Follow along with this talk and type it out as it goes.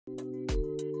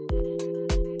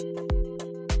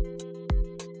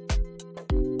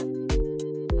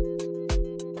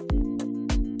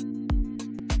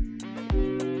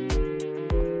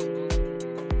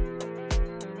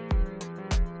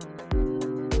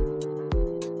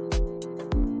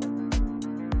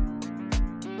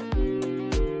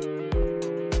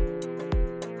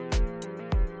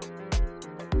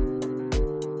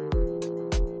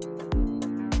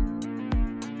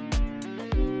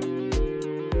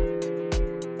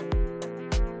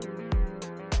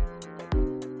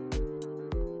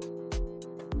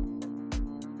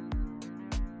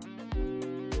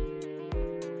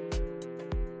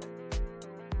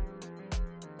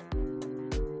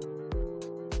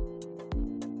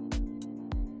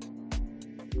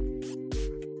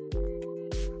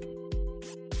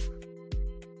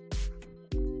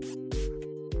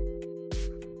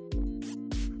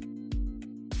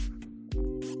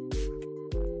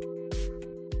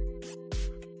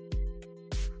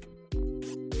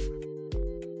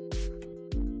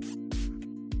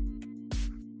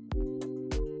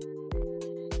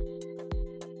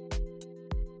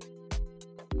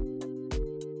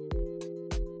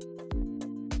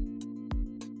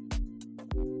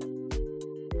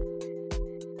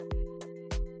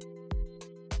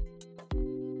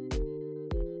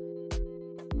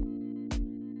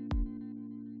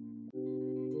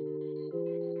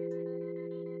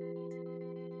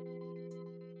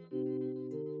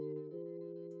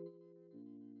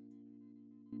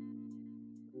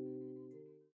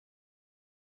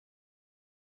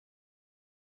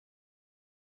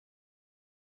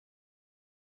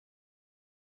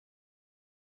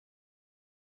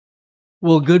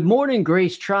Well, good morning,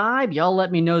 Grace Tribe. Y'all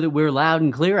let me know that we're loud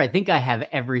and clear. I think I have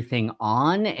everything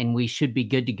on and we should be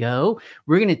good to go.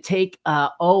 We're going to take,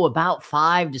 about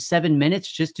 5 to 7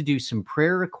 minutes just to do some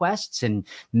prayer requests and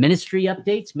ministry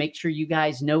updates. Make sure you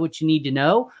guys know what you need to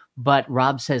know. But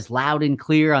Rob says loud and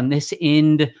clear on this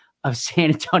end of San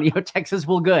Antonio, Texas.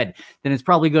 Well, good. Then it's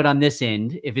probably good on this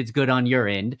end if it's good on your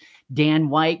end. Dan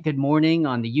White, good morning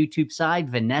on the YouTube side.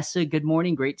 Vanessa, good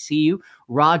morning. Great to see you.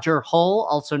 Roger Hull,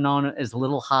 also known as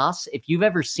Little Haas. If you've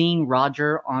ever seen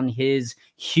Roger on his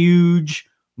huge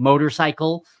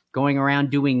motorcycle going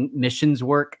around doing missions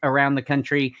work around the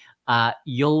country,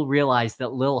 you'll realize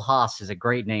that Lil Haas is a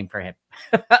great name for him.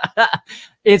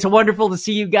 It's wonderful to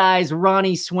see you guys.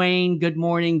 Ronnie Swain, good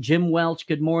morning. Jim Welch,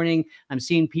 good morning. I'm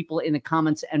seeing people in the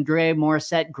comments. Andrea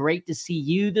Morissette, great to see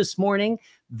you this morning.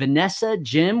 Vanessa,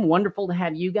 Jim, wonderful to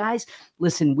have you guys.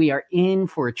 Listen, we are in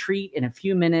for a treat. In a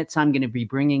few minutes, I'm going to be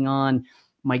bringing on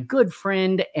my good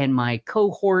friend and my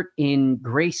cohort in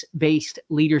grace-based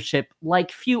leadership,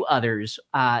 like few others,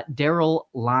 Darryl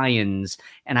Lyons.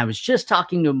 And I was just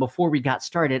talking to him before we got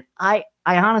started. I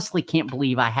honestly can't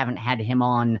believe I haven't had him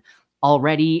on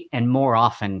already and more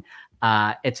often.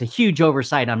 It's a huge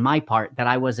oversight on my part that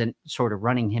I wasn't sort of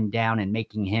running him down and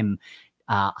making him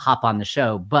hop on the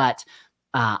show. But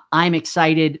I'm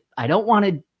excited. I don't want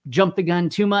to jump the gun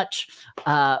too much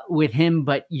with him,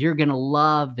 but you're going to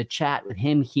love the chat with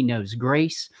him. He knows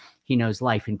grace. He knows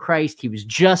life in Christ. He was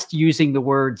just using the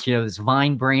words, this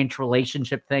vine branch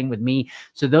relationship thing with me.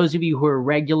 So those of you who are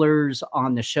regulars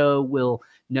on the show will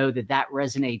know that that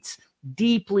resonates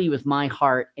deeply with my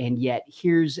heart. And yet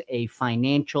here's a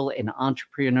financial and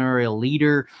entrepreneurial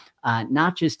leader,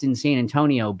 not just in San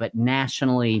Antonio, but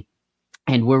nationally.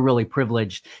 And we're really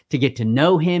privileged to get to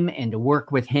know him and to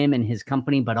work with him and his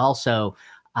company, but also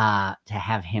to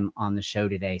have him on the show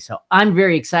today. So I'm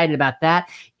very excited about that.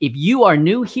 If you are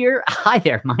new here, hi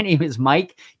there. My name is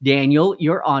Mike Daniel.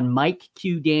 You're on Mike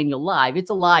Q Daniel Live. It's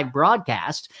a live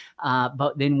broadcast,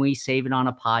 but then we save it on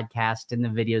a podcast and the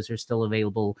videos are still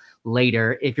available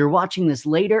later. If you're watching this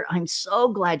later, I'm so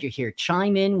glad you're here.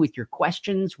 Chime in with your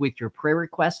questions, with your prayer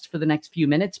requests for the next few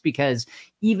minutes, because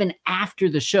even after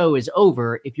the show is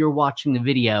over, if you're watching the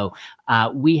video,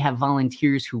 we have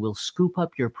volunteers who will scoop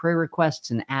up your prayer requests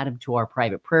and add them to our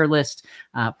private prayer list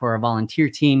for our volunteer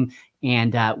team.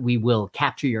 And we will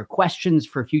capture your questions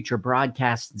for future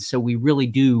broadcasts. So we really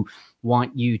do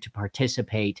want you to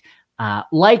participate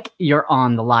like you're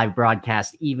on the live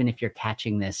broadcast, even if you're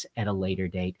catching this at a later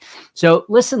date. So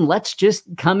listen, let's just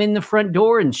come in the front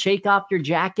door and shake off your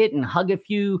jacket and hug a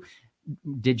few,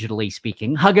 digitally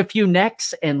speaking, hug a few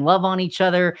necks and love on each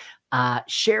other.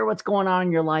 Share what's going on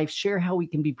in your life. Share how we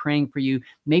can be praying for you.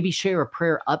 Maybe share a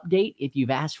prayer update if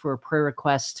you've asked for a prayer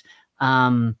request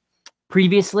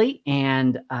previously,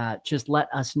 and just let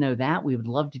us know that. We would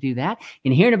love to do that.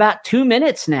 And here in about 2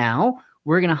 minutes now,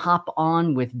 we're going to hop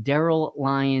on with Darryl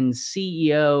Lyons,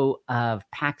 CEO of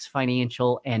Pax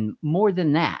Financial, and more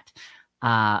than that,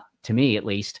 to me at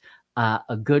least,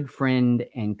 a good friend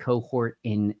and cohort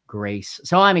in grace.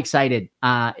 So I'm excited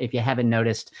if you haven't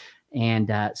noticed.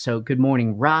 And so good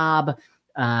morning, Rob.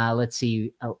 Let's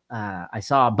see. I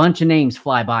saw a bunch of names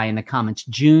fly by in the comments.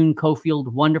 June Cofield,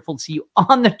 wonderful to see you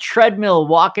on the treadmill,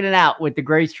 walking it out with the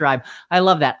Grace Tribe. I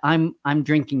love that. I'm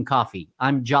drinking coffee.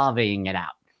 I'm Javaing it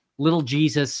out. Little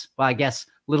Jesus. Well, I guess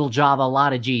little Java, a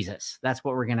lot of Jesus. That's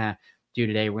what we're going to do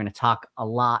today. We're going to talk a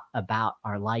lot about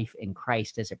our life in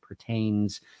Christ as it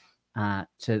pertains to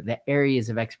the areas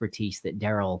of expertise that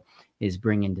Darryl is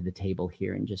bringing to the table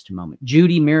here in just a moment.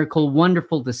 Judy Miracle,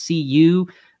 wonderful to see you.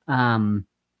 And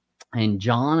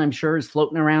John, I'm sure, is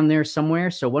floating around there somewhere.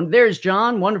 So there's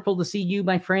John. Wonderful to see you,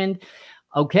 my friend.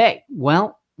 Okay,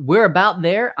 well, we're about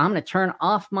there. I'm going to turn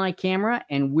off my camera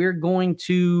and we're going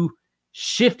to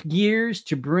shift gears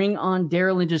to bring on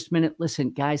Darryl in just a minute. Listen,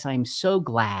 guys, I'm so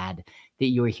glad that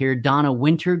you're here. Donna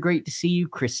Winter, great to see you.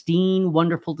 Christine,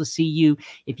 wonderful to see you.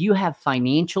 If you have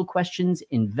financial questions,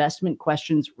 investment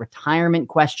questions, retirement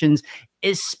questions,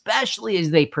 especially as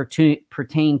they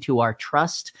pertain to our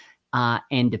trust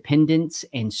and dependence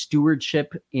and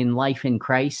stewardship in life in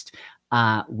Christ,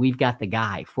 we've got the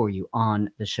guy for you on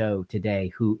the show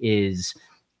today who is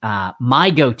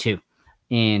my go-to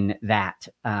in that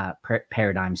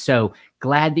paradigm. So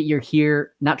glad that you're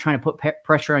here. Not trying to put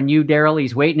pressure on you, Darryl.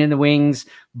 He's waiting in the wings,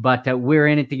 but we're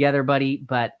in it together, buddy.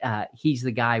 But he's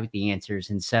the guy with the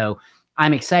answers. And so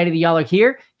I'm excited that y'all are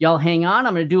here. Y'all hang on.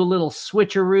 I'm going to do a little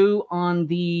switcheroo on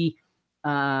the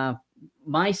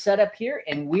my setup here,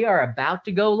 and we are about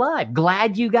to go live.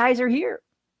 Glad you guys are here.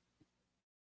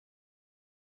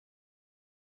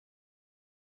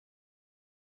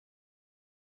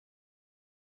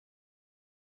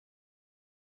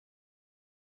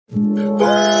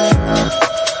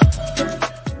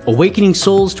 Awakening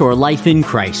souls to our life in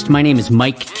Christ. My name is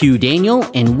Mike Q. Daniel,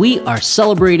 and we are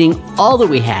celebrating all that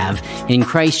we have in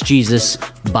Christ Jesus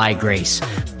by grace.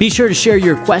 Be sure to share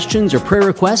your questions or prayer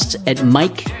requests at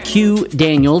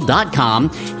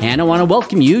MikeQDaniel.com. And I want to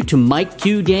welcome you to Mike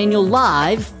Q. Daniel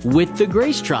Live with the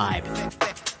Grace Tribe.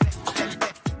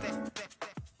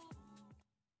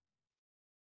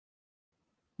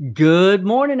 Good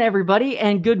morning, everybody,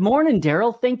 and good morning,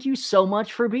 Darryl. Thank you so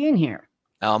much for being here.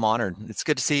 I'm honored. It's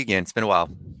good to see you again. It's been a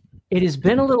while. It has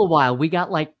been a little while. We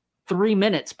got like 3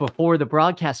 minutes before the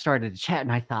broadcast started to chat,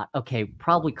 and I thought, okay,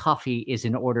 probably coffee is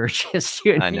in order. Just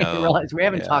you and me to realize we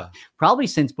haven't talked probably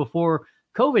since before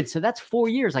COVID. So that's 4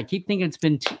 years. I keep thinking it's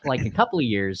been like a couple of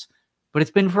years, but it's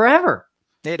been forever.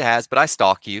 It has, but I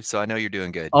stalk you, so I know you're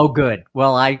doing good. Oh, good.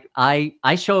 Well, I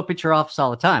show up at your office all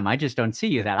the time. I just don't see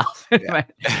you that often. Yeah.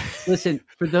 Listen,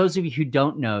 for those of you who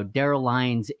don't know, Darryl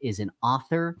Lyons is an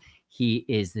author. He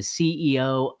is the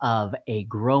CEO of a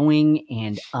growing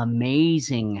and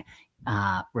amazing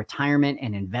retirement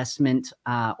and investment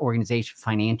organization,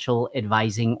 financial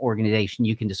advising organization.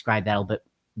 You can describe that a little bit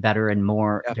better and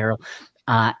more, Darryl.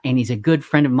 And he's a good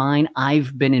friend of mine.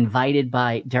 I've been invited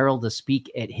by Darryl to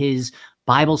speak at his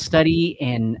Bible study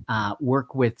and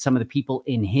work with some of the people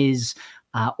in his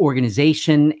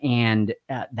organization, and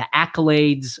the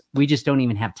accolades. We just don't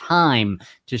even have time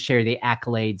to share the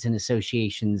accolades and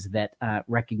associations that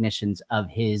recognitions of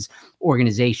his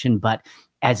organization. But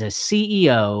as a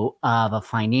CEO of a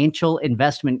financial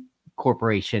investment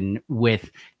corporation with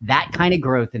that kind of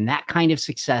growth and that kind of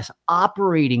success,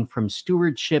 operating from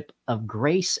stewardship of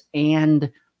grace and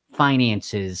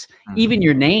finances, even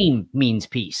your name means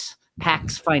peace.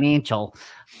 Pax Financial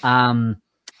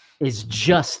is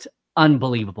just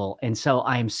unbelievable. And so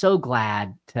I am so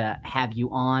glad to have you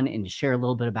on and to share a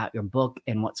little bit about your book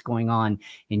and what's going on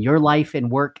in your life and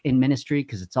work in ministry,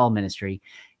 because it's all ministry,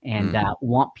 and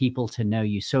want people to know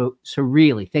you. So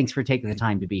really, thanks for taking the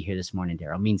time to be here this morning,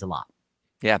 Darryl. It means a lot.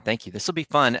 Yeah, thank you. This will be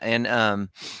fun. And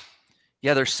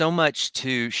yeah, there's so much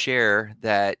to share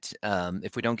that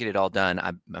if we don't get it all done,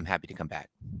 I'm happy to come back.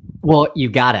 Well, you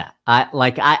gotta. I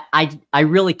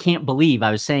really can't believe,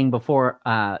 I was saying before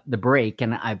the break,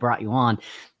 and I brought you on,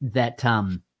 that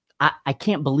I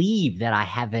can't believe that I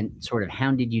haven't sort of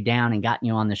hounded you down and gotten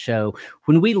you on the show.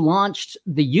 When we launched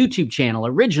the YouTube channel,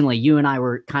 originally, you and I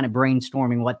were kind of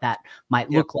brainstorming what that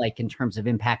might look like in terms of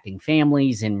impacting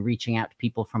families and reaching out to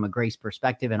people from a grace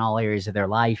perspective in all areas of their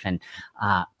life. And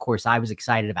of course, I was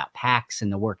excited about Pax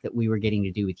and the work that we were getting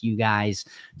to do with you guys.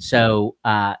 So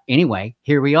anyway,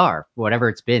 here we are, whatever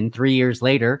it's been, 3 years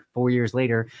later, 4 years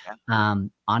later,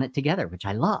 on it together, which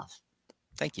I love.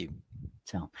 Thank you.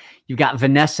 So you've got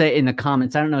Vanessa in the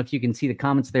comments. I don't know if you can see the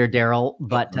comments there, Darryl,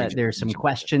 but there's some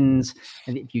questions.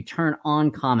 And if you turn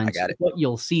on comments, what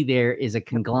you'll see there is a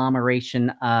conglomeration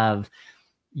of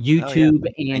YouTube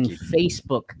and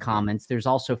Facebook comments. There's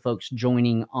also folks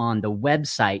joining on the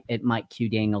website at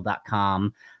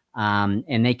MikeQDaniel.com.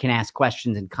 And they can ask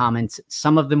questions and comments.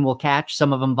 Some of them will catch,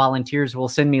 some of them volunteers will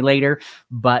send me later,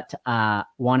 but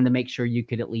wanted to make sure you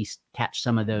could at least catch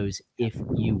some of those if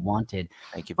you wanted.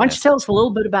 Thank you. Why don't you tell us a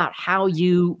little bit about how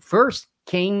you first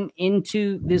came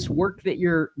into this work that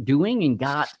you're doing and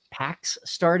got Pax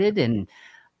started, and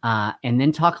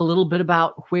then talk a little bit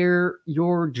about where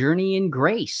your journey in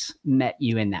grace met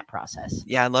you in that process.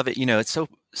 Yeah, I love it. You know, it's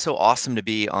so awesome to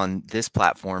be on this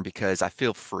platform because I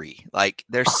feel free. Like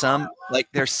there's some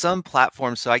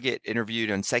platforms. So I get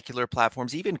interviewed on secular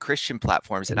platforms, even Christian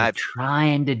platforms. And I'm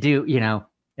trying to do,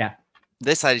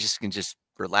 this, I just can just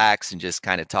relax and just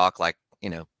kind of talk like,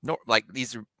 like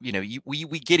these are,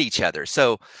 we get each other.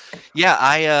 So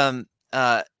yeah,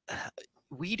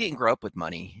 we didn't grow up with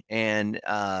money, and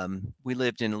we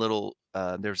lived in a little,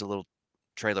 there's a little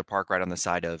trailer park right on the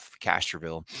side of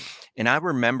Castroville. And I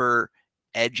remember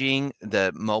edging the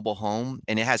mobile home,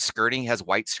 and it has skirting, it has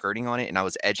white skirting on it. And I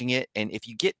was edging it. And if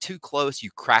you get too close, you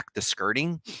crack the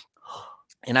skirting.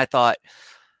 And I thought,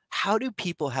 how do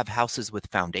people have houses with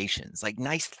foundations, like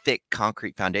nice, thick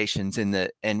concrete foundations? And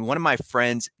one of my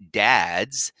friends'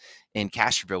 dads in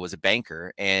Castroville was a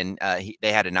banker, and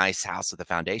they had a nice house with a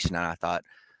foundation. And I thought,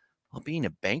 well, being a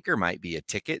banker might be a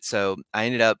ticket. So I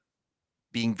ended up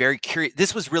being very curious.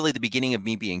 This was really the beginning of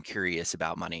me being curious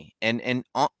about money, and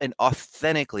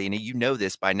authentically, and you know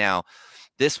this by now,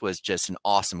 this was just an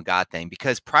awesome God thing,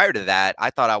 because prior to that, I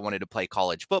thought I wanted to play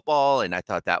college football, and I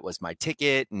thought that was my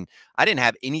ticket. And I didn't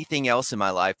have anything else in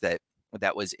my life that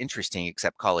was interesting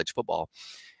except college football.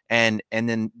 And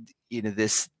then,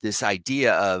 this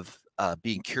idea of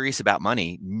being curious about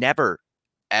money never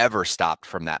ever stopped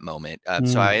from that moment.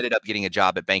 So I ended up getting a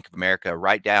job at Bank of America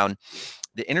right down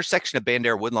the intersection of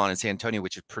Bandera Woodlawn and San Antonio,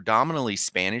 which is predominantly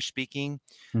Spanish speaking.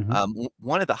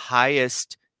 One of the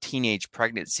highest teenage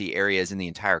pregnancy areas in the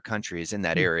entire country is in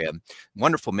that area.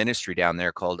 Wonderful ministry down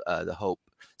there called the Hope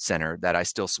Center that I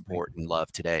still support and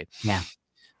love today. Yeah.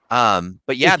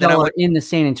 But yeah, If then I y'all are went. in the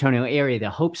San Antonio area, the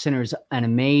Hope Center is an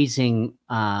amazing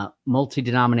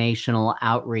multi-denominational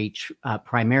outreach,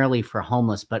 primarily for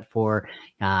homeless, but for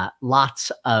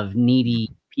lots of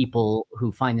needy people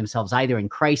who find themselves either in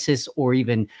crisis or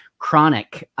even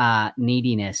chronic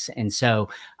neediness. And so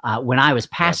when I was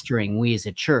pastoring, we as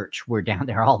a church were down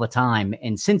there all the time.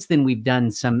 And since then, we've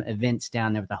done some events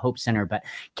down there at the Hope Center, but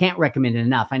can't recommend it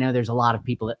enough. I know there's a lot of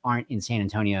people that aren't in San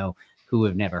Antonio who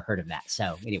have never heard of that.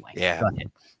 So anyway, Yeah, go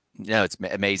ahead. No, it's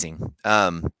amazing.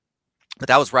 But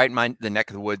that was right in the neck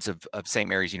of the woods of St.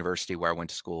 Mary's University where I went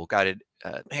to school. Man,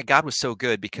 God was so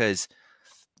good because,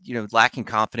 lacking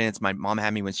confidence. My mom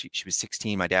had me when she was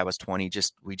 16. My dad was 20.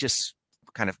 We just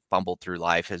kind of fumbled through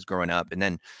life as growing up. And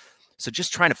then, so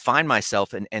just trying to find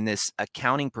myself. And this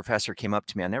accounting professor came up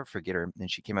to me. I'll never forget her. And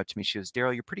she came up to me. She goes,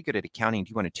 "Darryl, you're pretty good at accounting. Do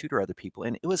you want to tutor other people?"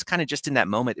 And it was kind of just in that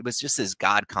moment. It was just this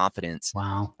God confidence.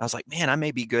 Wow. I was like, man, I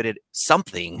may be good at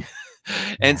something.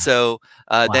 And so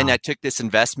then I took this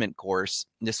investment course.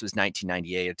 This was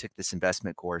 1998. I took this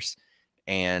investment course.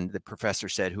 And the professor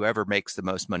said, whoever makes the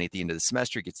most money at the end of the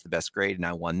semester gets the best grade. And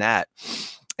I won that.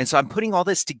 And so I'm putting all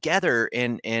this together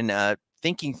and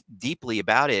thinking deeply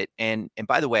about it. And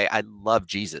by the way, I love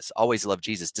Jesus, always loved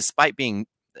Jesus, despite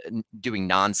doing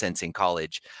nonsense in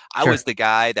college. I was the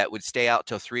guy that would stay out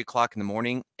till 3 o'clock in the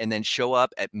morning and then show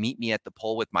up at meet me at the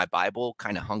pole with my Bible,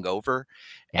 kind of hungover.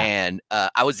 And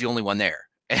I was the only one there.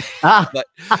 but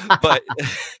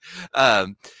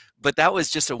that was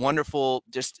just a wonderful,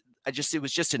 it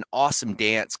was just an awesome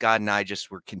dance. God and I just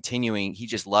were continuing. He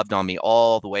just loved on me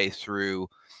all the way through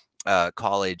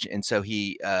college. And so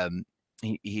he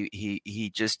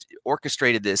just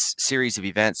orchestrated this series of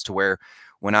events to where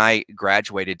when I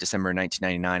graduated December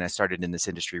 1999, I started in this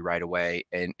industry right away.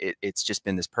 And it's just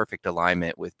been this perfect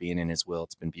alignment with being in his will.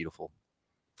 It's been beautiful.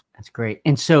 That's great.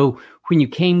 And so when you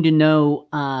came to know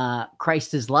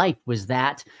Christ as life, was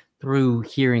that through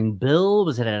hearing Bill?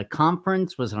 Was it at a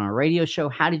conference? Was it on a radio show?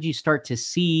 How did you start to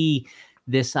see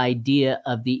this idea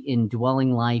of the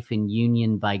indwelling life in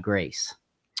union by grace?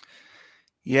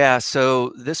 Yeah,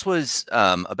 so this was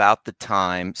about the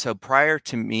time. So prior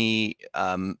to me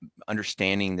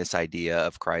understanding this idea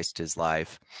of Christ as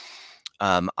life,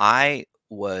 I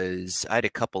had a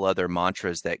couple other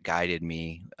mantras that guided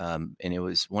me. And it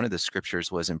was one of the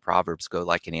scriptures was in Proverbs, "Go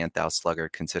like an ant, thou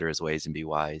sluggard, consider his ways and be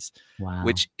wise." Wow.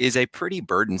 Which is a pretty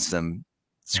burdensome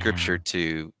scripture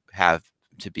to have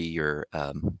to be your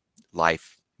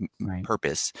life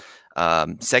purpose. A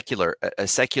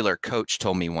secular coach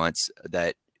told me once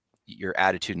that your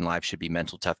attitude in life should be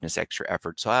mental toughness, extra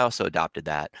effort. So I also adopted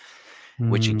that,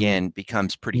 which again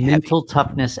becomes pretty mental heavy.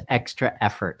 Toughness, extra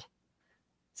effort.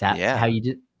 Is that how you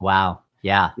did? Wow.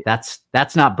 Yeah.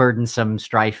 That's not burdensome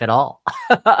strife at all.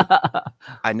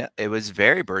 I know it was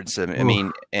very burdensome. I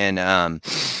mean, and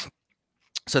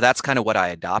so that's kind of what I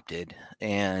adopted.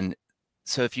 And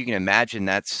so if you can imagine,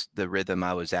 that's the rhythm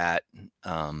I was at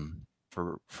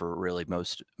for really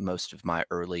most of my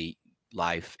early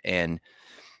life. And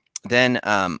then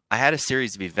I had a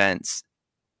series of events.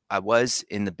 I was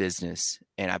in the business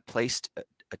and I placed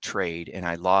a trade and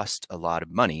I lost a lot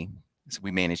of money. So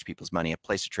we managed people's money. I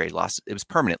placed a trade, lost. It was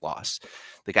permanent loss.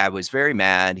 The guy was very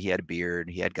mad. He had a beard.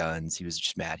 He had guns. He was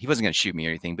just mad. He wasn't going to shoot me or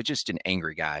anything, but just an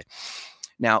angry guy.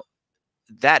 Now,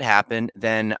 that happened.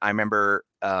 Then I remember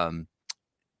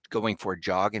going for a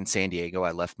jog in San Diego.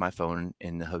 I left my phone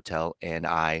in the hotel and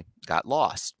I got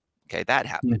lost. Okay, that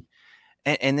happened.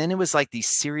 And then it was like these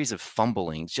series of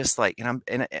fumblings, just like,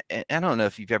 and I don't know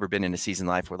if you've ever been in a season of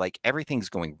life where like everything's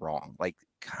going wrong. Like,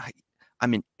 God,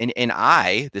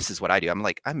 this is what I do. I'm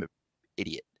like, I'm an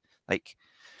idiot. Like,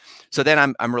 so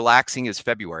then I'm relaxing. It's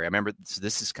February. I remember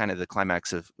this is kind of the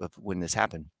climax of when this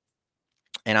happened.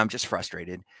 And I'm just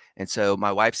frustrated. And so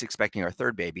my wife's expecting our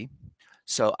third baby.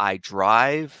 So I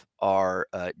drive our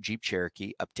Jeep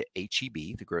Cherokee up to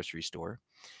H-E-B, the grocery store.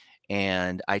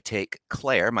 And I take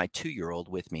Claire, my 2-year-old,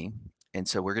 with me. And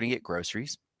so we're going to get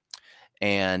groceries.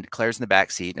 And Claire's in the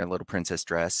back seat in her little princess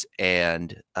dress.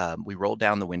 And we rolled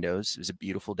down the windows. It was a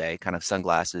beautiful day, kind of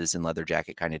sunglasses and leather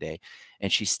jacket kind of day.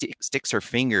 And she sticks her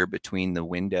finger between the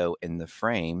window and the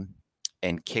frame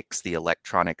and kicks the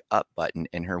electronic up button,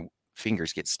 and her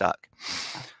fingers get stuck.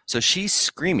 So she's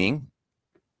screaming.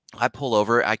 I pull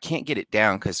over. I can't get it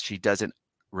down because she doesn't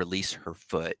release her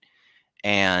foot.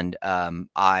 And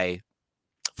I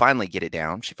finally get it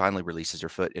down. She finally releases her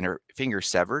foot, and her finger's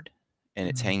severed, and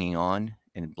it's hanging on,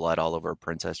 and blood all over her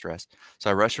princess dress. So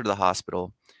I rushed her to the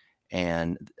hospital,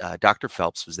 and Dr.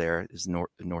 Phelps was there, is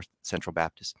North Central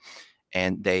Baptist,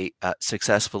 and they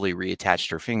successfully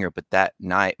reattached her finger. But that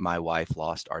night, my wife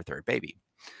lost our third baby.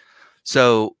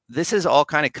 So this is all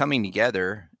kind of coming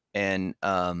together, and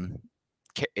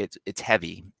it's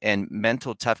heavy, and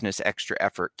mental toughness, extra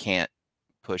effort can't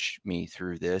push me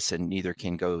through this, and neither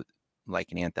can go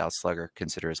like an ant thou slugger,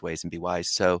 consider his ways and be wise.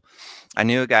 So I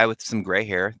knew a guy with some gray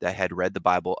hair that had read the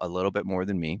Bible a little bit more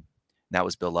than me. And that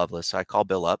was Bill Lovelace. So I called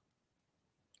Bill up,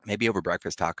 maybe over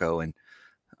breakfast taco and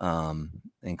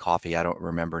coffee. I don't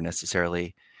remember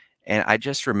necessarily. And I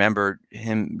just remembered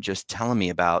him just telling me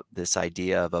about this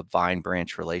idea of a vine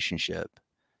branch relationship.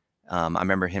 I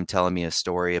remember him telling me a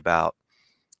story about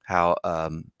how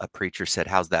a preacher said,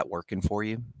 "How's that working for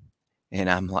you?" And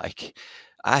I'm like,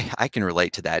 I can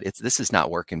relate to that. This is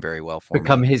not working very well for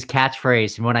Become me. his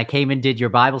catchphrase. And when I came and did your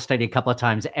Bible study a couple of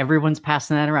times, everyone's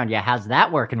passing that around. Yeah, how's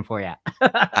that working for you?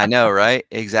 I know, right?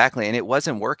 Exactly. And it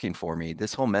wasn't working for me.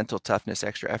 This whole mental toughness,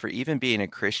 extra effort, even being a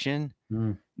Christian,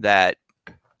 that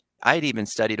I had even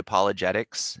studied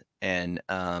apologetics and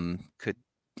could,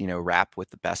 rap with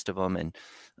the best of them. And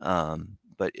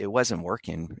but it wasn't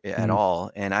working at all.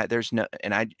 And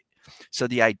so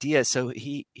the idea, so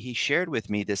he shared with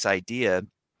me this idea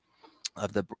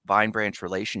of the vine branch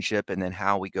relationship, and then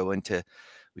how we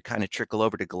kind of trickle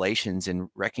over to Galatians and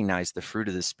recognize the fruit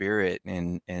of the Spirit,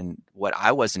 and what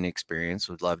I wasn't experienced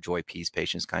with love, joy, peace,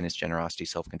 patience, kindness, generosity,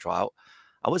 self-control.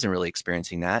 I wasn't really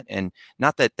experiencing that. And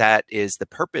not that that is the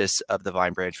purpose of the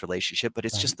vine branch relationship, but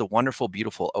it's just the wonderful,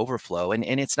 beautiful overflow. And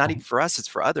it's not even for us, it's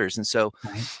for others. And so,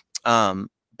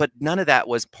 but none of that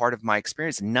was part of my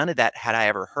experience. None of that had I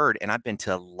ever heard. And I've been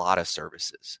to a lot of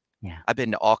services. Yeah. I've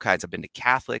been to all kinds. I've been to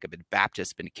Catholic, I've been to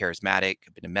Baptist, I've been to Charismatic,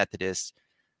 I've been to Methodist.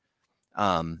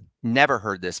 Never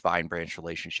heard this vine branch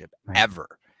relationship ever.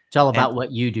 It's all about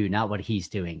what you do, not what he's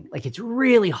doing. Like, it's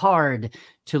really hard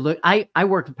to look. I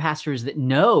work with pastors that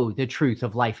know the truth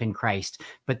of life in Christ,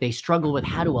 but they struggle with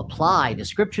how to apply the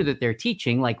scripture that they're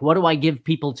teaching. Like, what do I give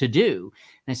people to do?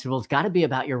 And I said, well, it's got to be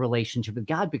about your relationship with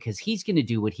God, because he's going to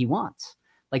do what he wants.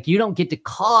 Like, you don't get to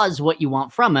cause what you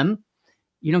want from him.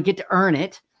 You don't get to earn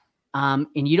it. And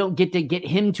you don't get to get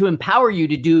him to empower you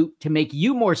to make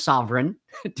you more sovereign,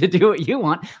 to do what you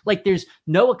want. Like, there's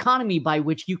no economy by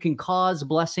which you can cause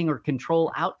blessing or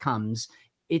control outcomes.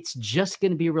 It's just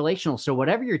going to be relational. So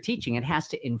whatever you're teaching, it has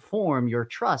to inform your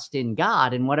trust in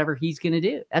God and whatever he's going to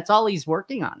do. That's all he's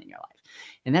working on in your life.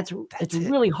 And it's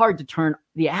really hard to turn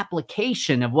the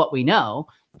application of what we know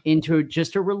into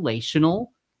just a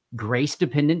relational,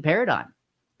 grace-dependent paradigm.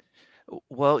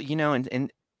 Well,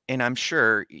 and I'm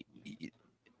sure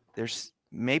there's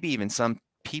maybe even some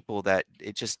people that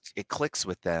it clicks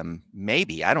with them.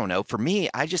 Maybe, I don't know. For me,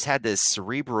 I just had this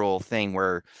cerebral thing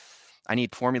where I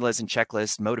need formulas and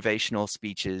checklists, motivational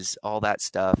speeches, all that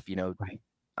stuff,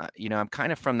 I'm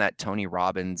kind of from that Tony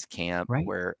Robbins camp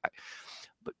where,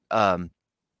 but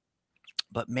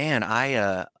man,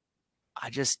 I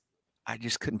just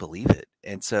couldn't believe it.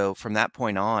 And so from that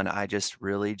point on, I just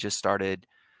really just started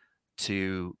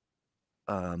to,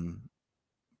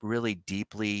 really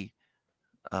deeply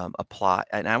apply,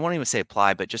 and I won't even say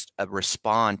apply, but just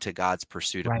respond to God's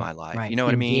pursuit of my life. You know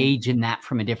what I mean? Engage in that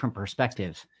from a different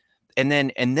perspective. And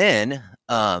then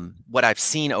what I've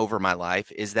seen over my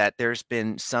life is that there's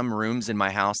been some rooms in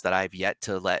my house that I've yet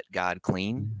to let God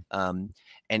clean. And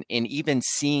even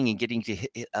seeing and getting to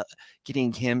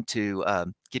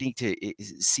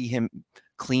see him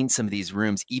clean some of these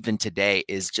rooms even today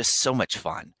is just so much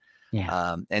fun.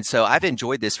 Yeah. And so I've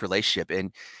enjoyed this relationship,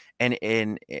 and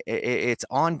it's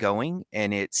ongoing,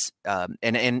 and it's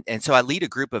and so I lead a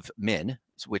group of men,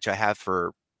 which I have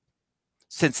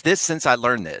since I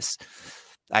learned this,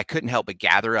 I couldn't help but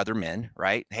gather other men,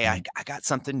 right? Hey, I got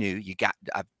something new.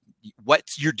 What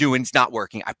you're doing is not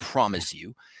working, I promise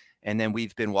you. And then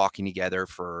we've been walking together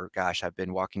I've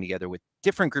been walking together with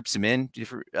different groups of men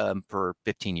for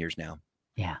 15 years now.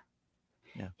 Yeah.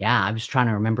 I was trying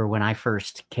to remember when I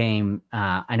first came.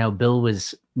 I know Bill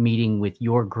was meeting with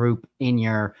your group in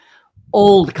your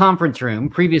old conference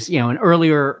room, an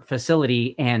earlier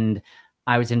facility, and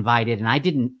I was invited, and I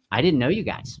didn't know you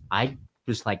guys. I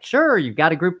was like, sure, you've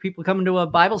got a group of people coming to a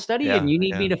Bible study, and you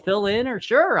need me to fill in, or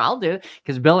sure, I'll do it.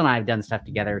 Because Bill and I have done stuff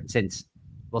together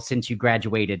since you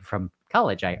graduated from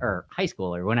college, or high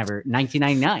school, or whenever,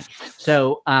 1999.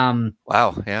 So,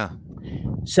 wow. Yeah.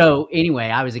 So anyway,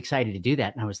 I was excited to do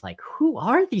that. And I was like, who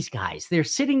are these guys? They're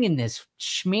sitting in this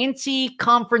schmancy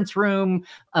conference room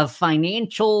of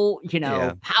financial,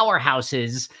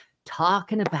 powerhouses,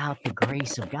 talking about the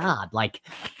grace of God. Like,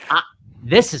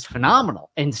 this is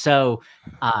phenomenal. And so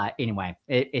anyway,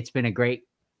 it's been a great,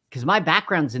 because my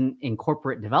background's in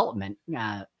corporate development,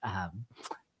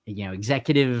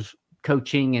 executive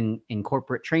coaching and in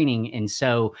corporate training. And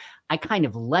so I kind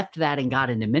of left that and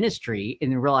got into ministry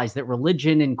and then realized that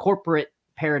religion and corporate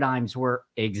paradigms were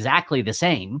exactly the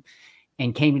same,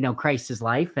 and came to know Christ's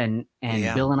life. And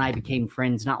Bill and I became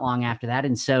friends not long after that.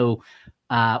 And so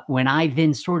when I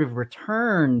then sort of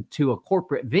returned to a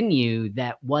corporate venue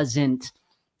that wasn't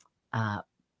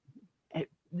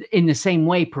in the same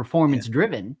way performance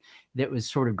driven, that was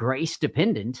sort of grace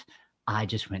dependent, I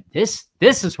just went, this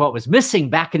is what was missing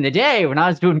back in the day when I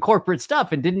was doing corporate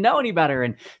stuff and didn't know any better.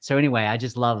 And so anyway, I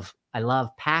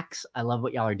love Pax. I love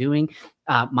what y'all are doing.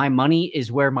 My money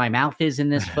is where my mouth is in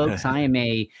this, folks. I am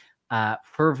a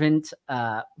fervent,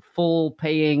 full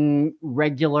paying,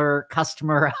 regular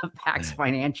customer of Pax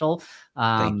Financial.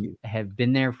 Have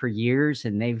been there for years,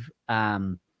 and they've,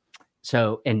 Darryl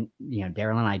and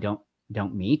I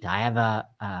don't meet. I have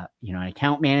an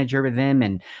account manager with them,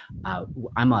 and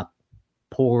I'm a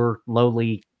poor,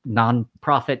 lowly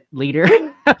nonprofit leader,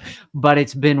 but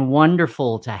it's been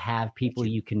wonderful to have people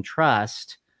you can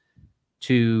trust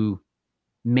to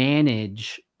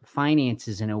manage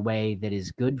finances in a way that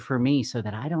is good for me, so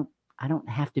that I don't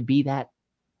have to be that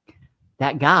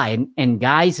guy. And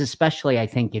guys, especially, I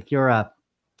think if you're a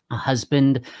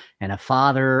husband and a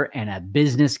father and a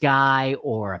business guy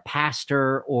or a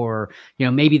pastor, or,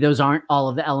 maybe those aren't all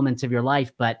of the elements of your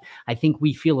life, but I think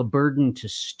we feel a burden to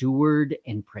steward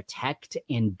and protect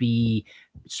and be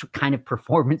kind of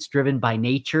performance driven by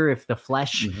nature if the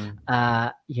flesh,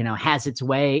 has its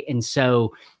way. And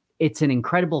so it's an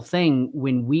incredible thing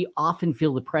when we often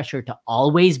feel the pressure to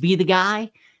always be the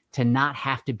guy, to not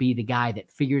have to be the guy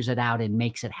that figures it out and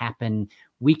makes it happen.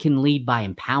 We can lead by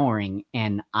empowering.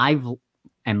 And I'm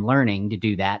learning to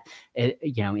do that,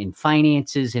 in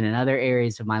finances and in other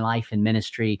areas of my life and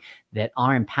ministry, that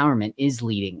our empowerment is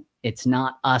leading. It's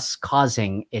not us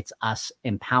causing, it's us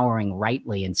empowering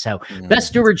rightly. And so best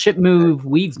stewardship move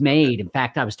we've made. In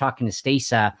fact, I was talking to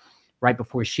Stacey right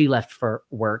before she left for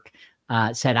work.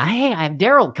 Said, hey, I have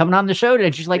Darryl coming on the show today.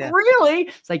 And she's like, really?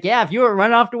 It's like, yeah, if you were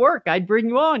running off to work, I'd bring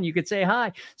you on. You could say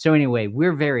hi. So anyway,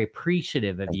 we're very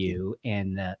appreciative of you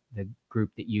and the group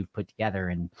that you've put together.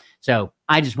 And so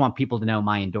I just want people to know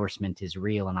my endorsement is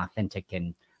real and authentic,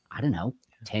 and I don't know,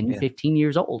 10, 15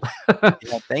 years old.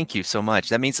 Thank you so much.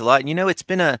 That means a lot. And, it's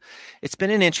been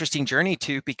an interesting journey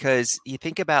too, because you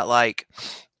think about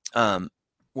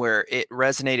where it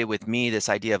resonated with me, this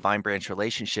idea of vine branch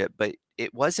relationship, but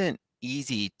it wasn't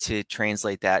easy to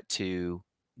translate that to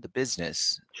the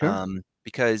business. Sure.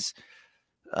 Because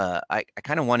I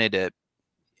kind of wanted to,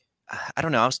 I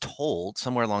don't know, I was told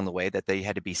somewhere along the way that they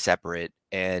had to be separate.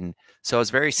 And so I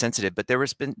was very sensitive, but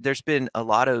there's been a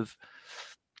lot of,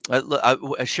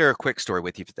 I'll share a quick story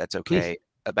with you, if that's okay.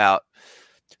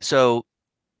 Please.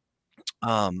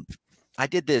 I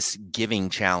did this giving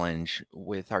challenge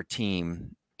with our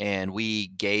team, and we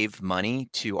gave money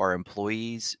to our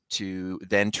employees to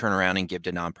then turn around and give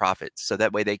to nonprofits, so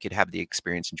that way they could have the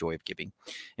experience and joy of giving.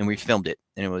 And we filmed it,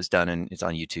 and it was done, and it's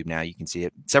on YouTube now. You can see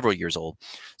it, several years old.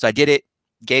 So I did it,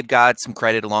 gave God some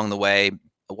credit along the way.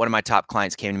 One of my top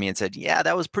clients came to me and said, yeah,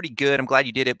 that was pretty good. I'm glad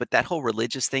you did it. But that whole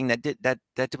religious thing, that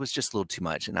was just a little too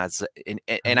much. And I was,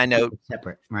 and I know,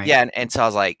 separate, right? Yeah. And so I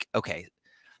was like, okay,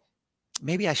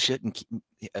 maybe I shouldn't keep,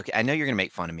 okay, I know you're going to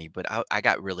make fun of me, but I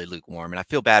got really lukewarm, and I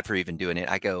feel bad for even doing it.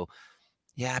 I go,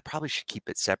 yeah, I probably should keep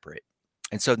it separate.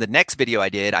 And so the next video I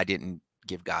didn't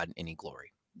give God any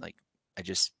glory. Like, I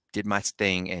just did my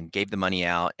thing and gave the money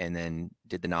out, and then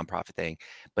did the nonprofit thing.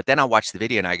 But then I watched the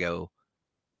video and I go,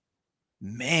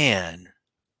 man,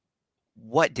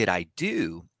 what did I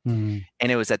do? And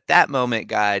it was at that moment,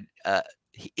 God,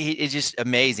 it's just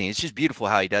amazing. It's just beautiful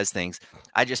how he does things.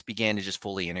 I just began to just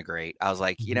fully integrate. I was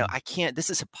like, I can't, this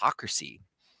is hypocrisy.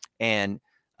 And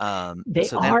they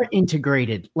are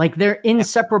integrated, like they're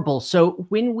inseparable. So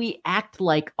when we act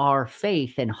like our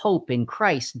faith and hope in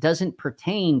Christ doesn't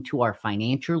pertain to our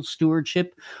financial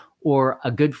stewardship, or a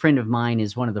good friend of mine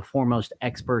is one of the foremost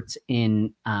experts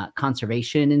in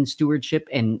conservation and stewardship,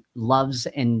 and loves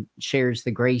and shares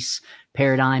the grace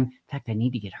paradigm. In fact, I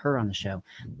need to get her on the show,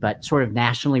 but sort of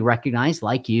nationally recognized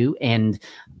like you. And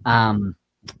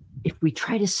if we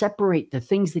try to separate the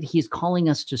things that he is calling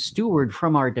us to steward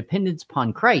from our dependence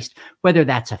upon Christ, whether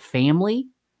that's a family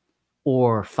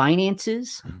or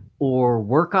finances or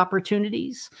work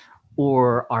opportunities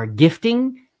or our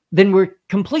gifting, then we're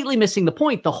completely missing the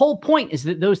point. The whole point is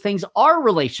that those things are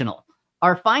relational.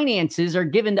 Our finances are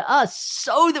given to us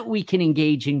so that we can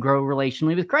engage and grow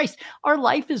relationally with Christ. Our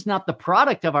life is not the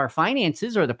product of our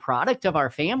finances or the product of our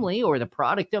family or the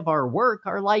product of our work.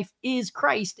 Our life is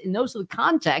Christ. And those are the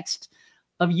context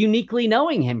of uniquely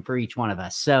knowing him for each one of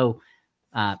us. So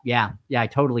yeah, I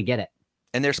totally get it.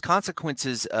 And there's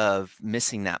consequences of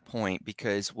missing that point,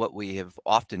 because what we have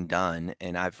often done,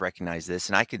 and I've recognized this,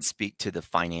 and I can speak to the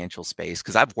financial space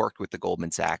because I've worked with the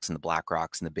Goldman Sachs and the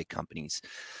BlackRocks and the big companies.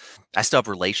 I still have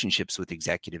relationships with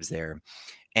executives there.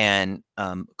 And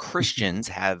Christians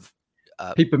have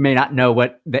people may not know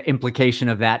what the implication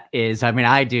of that is. I mean,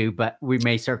 I do, but we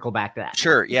may circle back to that.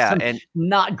 Sure. Yeah. And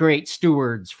not great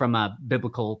stewards from a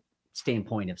biblical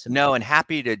standpoint of some. No, and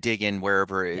happy to dig in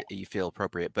wherever you feel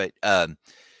appropriate. But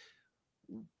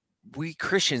we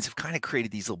Christians have kind of created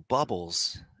these little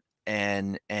bubbles,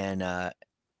 and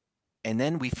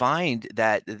then we find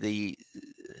that the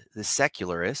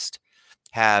secularists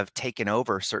have taken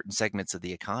over certain segments of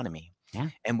the economy. Yeah.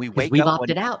 And we've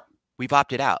opted out. We've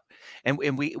opted out.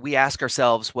 And we ask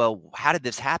ourselves, well, how did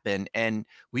this happen? And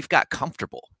we've got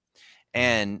comfortable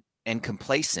and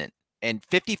complacent. And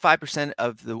 55%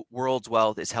 of the world's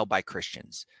wealth is held by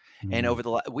Christians. And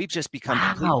we've just become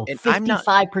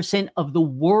 55% of the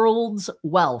world's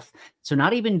wealth. So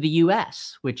not even the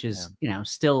US, which is,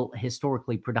 still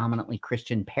historically predominantly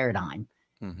Christian paradigm.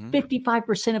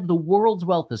 55% of the world's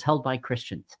wealth is held by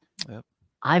Christians. Yep.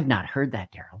 I've not heard that,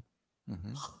 Darryl.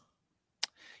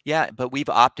 Yeah, but we've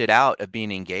opted out of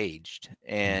being engaged.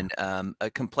 And a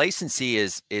complacency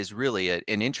is really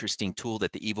an interesting tool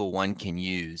that the evil one can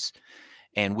use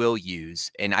and will use.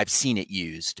 And I've seen it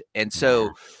used. And so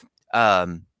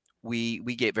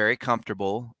we get very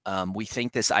comfortable. We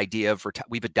think this idea of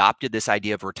we've adopted this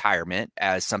idea of retirement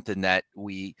as something that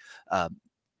we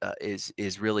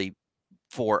is really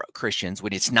for Christians,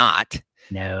 when it's not.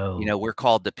 No. We're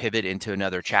called to pivot into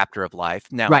another chapter of life.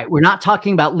 Now, right. We're not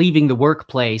talking about leaving the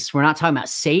workplace. We're not talking about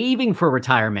saving for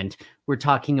retirement. We're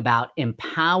talking about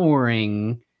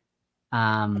empowering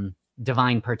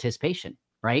divine participation,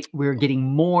 right? We're getting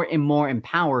more and more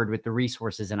empowered with the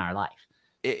resources in our life.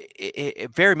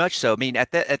 It very much so. I mean,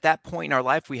 at that point in our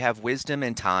life, we have wisdom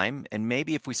and time, and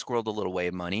maybe if we squirreled a little way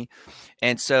of money.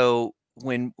 And so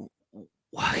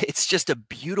it's just a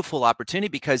beautiful opportunity,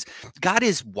 because God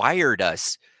has wired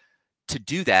us to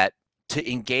do that,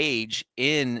 to engage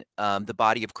in the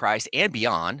body of Christ and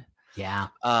beyond. Yeah.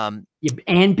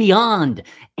 And beyond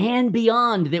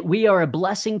that, we are a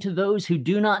blessing to those who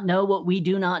do not know what we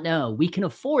do not know. We can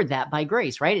afford that by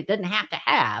grace, right? It doesn't have to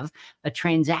have a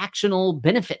transactional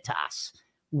benefit to us.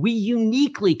 We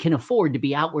uniquely can afford to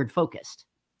be outward focused.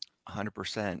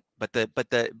 100%.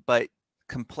 But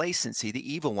complacency,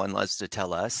 the evil one loves to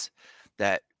tell us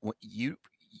that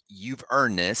you've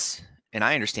earned this, and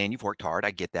I understand you've worked hard.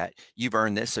 I get that. You've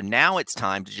earned this. So now it's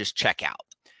time to just check out.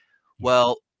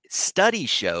 Well, studies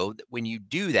show that when you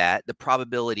do that, the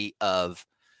probability of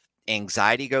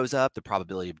anxiety goes up, the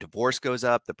probability of divorce goes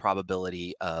up, the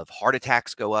probability of heart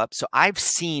attacks go up. So I've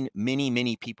seen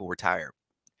many people retire.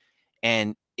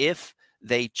 And if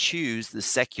they choose the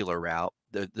secular route,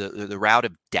 the route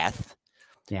of death,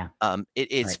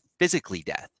 it is physically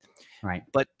death. Right.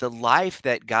 But the life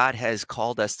that God has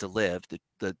called us to live,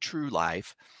 the true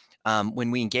life,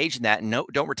 when we engage in that and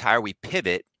don't retire, we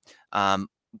pivot.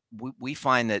 We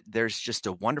find that there's just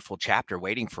a wonderful chapter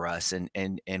waiting for us,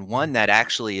 and one that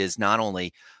actually is not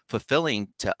only fulfilling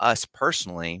to us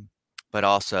personally, but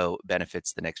also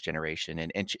benefits the next generation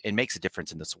and makes a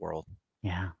difference in this world.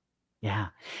 Yeah. Yeah.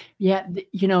 Yeah.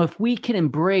 If we can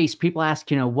embrace, people ask,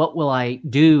 what will I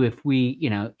do if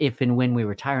if and when we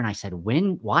retire? And I said,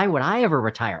 why would I ever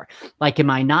retire? Like, am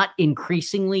I not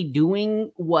increasingly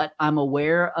doing what I'm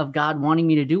aware of God wanting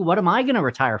me to do? What am I going to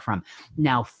retire from?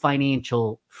 Now,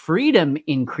 financial freedom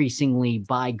increasingly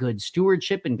by good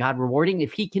stewardship and God rewarding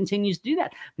if he continues to do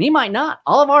that. And he might not.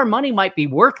 All of our money might be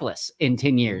worthless in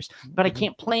 10 years, but I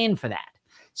can't plan for that.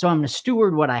 So I'm going to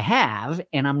steward what I have,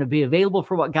 and I'm going to be available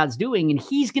for what God's doing, and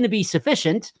he's going to be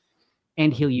sufficient,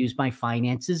 and he'll use my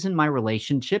finances and my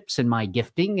relationships and my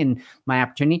gifting and my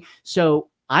opportunity. So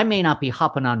I may not be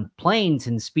hopping on planes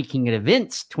and speaking at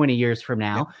events 20 years from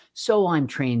now. Yeah. So I'm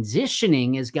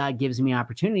transitioning as God gives me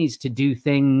opportunities to do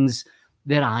things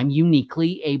that I'm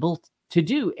uniquely able to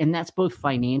do. And that's both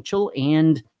financial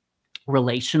and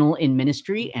relational in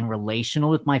ministry and relational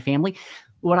with my family.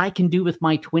 What I can do with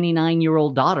my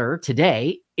 29-year-old daughter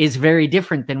today is very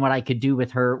different than what I could do with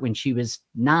her when she was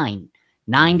 9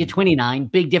 to 29,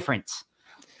 big difference.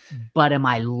 But am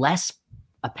I less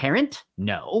a parent?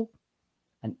 No.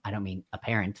 and I don't mean a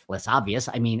parent, less obvious.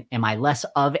 I mean, am I less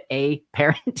of a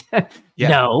parent? Yeah.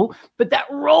 No, but that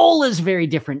role is very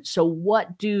different. So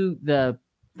what do the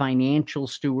financial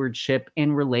stewardship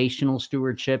and relational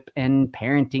stewardship and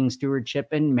parenting stewardship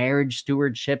and marriage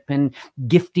stewardship and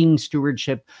gifting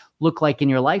stewardship look like in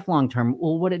your life long term?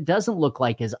 Well, what it doesn't look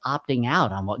like is opting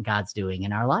out on what God's doing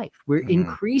in our life. We're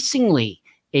increasingly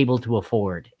able to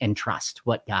afford and trust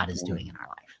what God is doing in our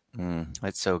life.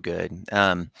 That's so good.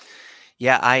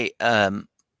 Yeah, I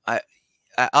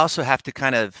also have to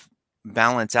kind of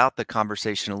balance out the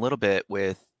conversation a little bit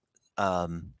with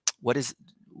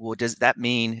what does that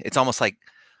mean? It's almost like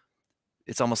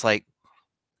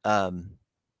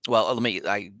well,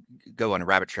 I go on a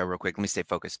rabbit trail real quick. Let me stay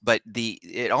focused. But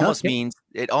it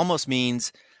almost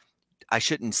means I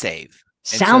shouldn't save.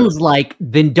 Sounds like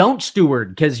then don't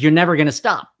steward because you're never going to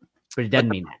stop. But it doesn't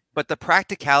mean that. But the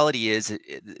practicality is,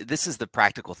 this is the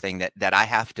practical thing that I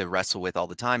have to wrestle with all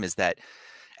the time, is that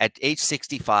at age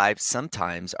 65,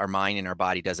 sometimes our mind and our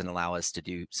body doesn't allow us to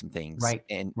do some things. Right.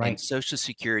 And Social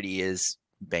Security is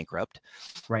bankrupt.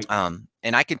 Right.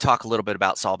 And I can talk a little bit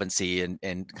about solvency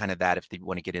and kind of that if they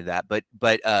want to get into that. But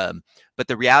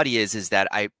the reality is that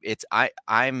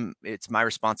it's my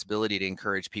responsibility to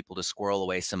encourage people to squirrel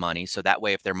away some money, so that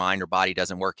way if their mind or body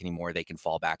doesn't work anymore, they can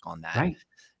fall back on that. Right.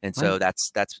 And so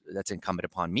that's incumbent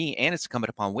upon me, and it's incumbent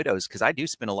upon widows, because I do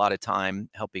spend a lot of time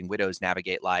helping widows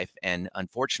navigate life. And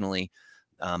unfortunately,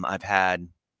 I've had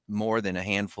more than a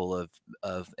handful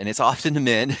of, and it's often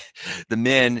the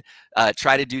men,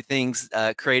 try to do things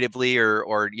creatively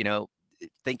or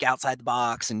think outside the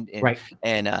box, and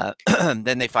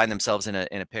then they find themselves in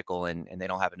a pickle, and they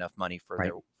don't have enough money for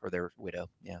their widow.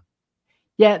 Yeah.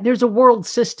 Yeah. There's a world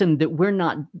system that we're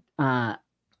not,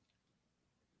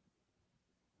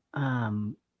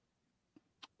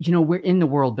 we're in the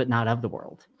world, but not of the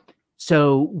world.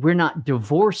 So we're not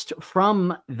divorced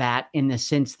from that in the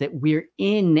sense that we're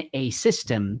in a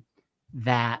system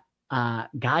that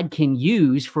God can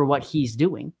use for what he's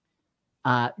doing.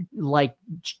 Like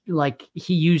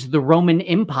he used the Roman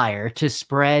Empire to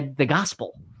spread the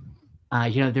gospel.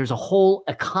 There's a whole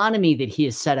economy that he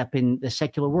has set up in the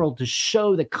secular world to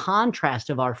show the contrast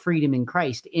of our freedom in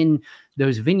Christ in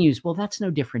those venues. Well, that's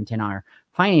no different in our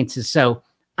finances. So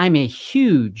I'm a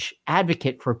huge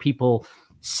advocate for people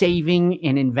saving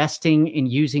and investing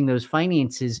and using those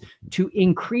finances to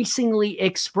increasingly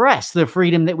express the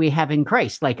freedom that we have in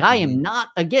Christ. Like, I am not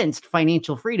against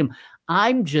financial freedom.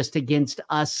 I'm just against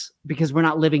us, because we're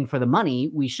not living for the money.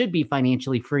 We should be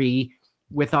financially free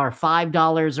with our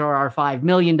 $5 or our $5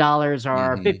 million or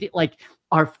our 50, like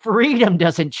our freedom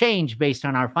doesn't change based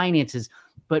on our finances,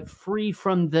 but free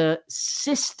from the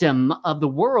system of the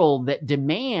world that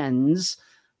demands,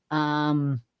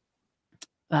 that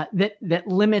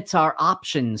limits our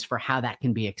options for how that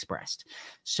can be expressed.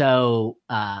 So,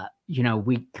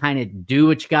 we kind of do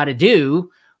what you got to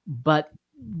do, but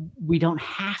we don't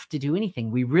have to do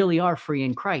anything. We really are free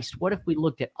in Christ. What if we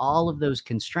looked at all of those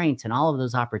constraints and all of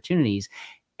those opportunities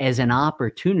as an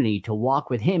opportunity to walk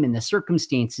with him in the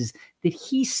circumstances that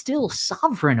he's still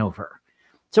sovereign over?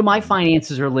 So my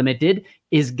finances are limited.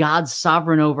 Is God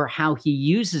sovereign over how he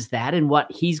uses that and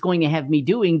what he's going to have me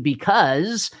doing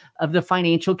because of the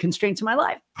financial constraints of my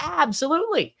life?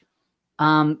 Absolutely.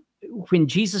 When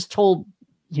Jesus told,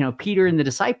 Peter and the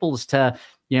disciples to,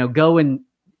 go and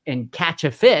catch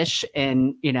a fish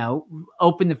and,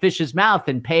 open the fish's mouth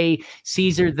and pay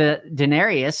Caesar the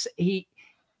denarius, he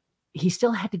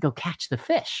still had to go catch the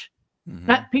fish.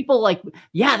 Not people like,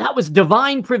 yeah, that was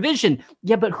divine provision.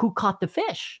 Yeah, but who caught the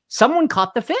fish? Someone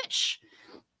caught the fish.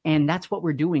 And that's what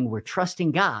we're doing. We're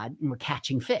trusting God and we're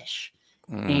catching fish.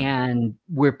 And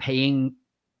we're paying,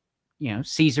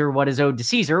 Caesar what is owed to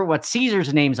Caesar, what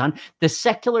Caesar's name's on, the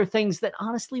secular things that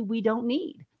honestly we don't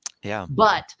need. Yeah.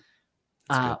 But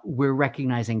we're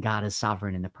recognizing God is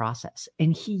sovereign in the process.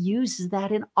 And he uses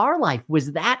that in our life.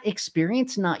 Was that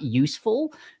experience not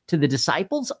useful to the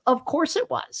disciples? Of course it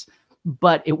was.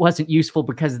 But it wasn't useful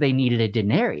because they needed a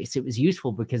denarius. It was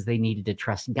useful because they needed to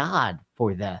trust God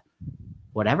for the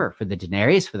whatever, for the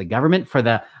denarius, for the government, for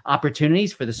the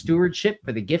opportunities, for the stewardship,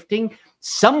 for the gifting.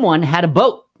 Someone had a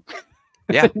boat.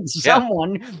 Yeah.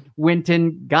 Someone went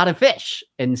and got a fish,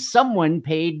 and someone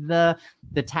paid the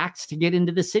tax to get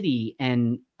into the city.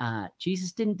 And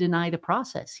Jesus didn't deny the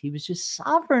process. He was just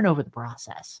sovereign over the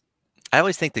process. I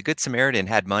always think the Good Samaritan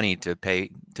had money to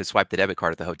swipe the debit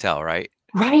card at the hotel, right?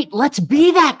 Right. Let's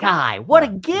be that guy. What a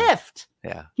gift.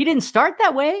 Yeah. He didn't start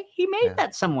that way. He made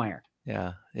that somewhere.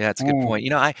 Yeah. Yeah. It's a good point.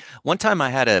 One time I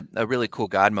had a really cool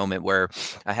God moment where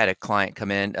I had a client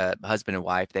come in, husband and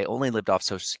wife. They only lived off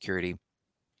Social Security.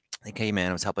 They came in,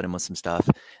 I was helping them with some stuff.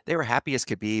 They were happy as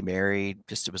could be, married,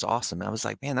 just it was awesome. I was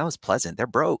like, man, that was pleasant. They're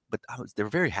broke, but they were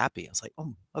very happy. I was like,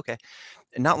 oh, okay.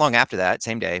 And not long after that,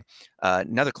 same day,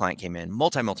 another client came in,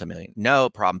 multi-million, no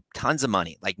problem, tons of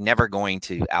money, like never going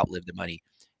to outlive the money.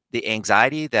 The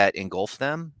anxiety that engulfed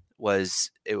them was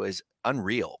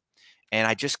unreal. And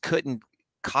I just couldn't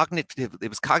it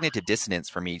was cognitive dissonance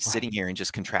for me sitting here and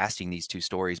just contrasting these two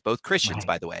stories, both Christians,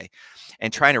 by the way,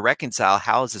 and trying to reconcile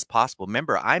how is this possible.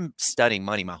 Remember, I'm studying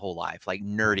money my whole life, like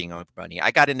nerding over money. I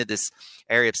got into this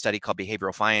area of study called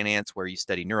behavioral finance, where you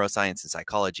study neuroscience and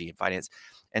psychology and finance.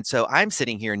 And so I'm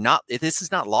sitting here, this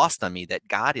is not lost on me that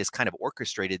God has kind of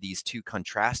orchestrated these two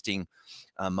contrasting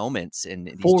moments and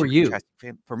these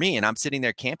for me. And I'm sitting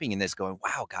there camping in this going,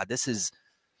 wow, God, this is,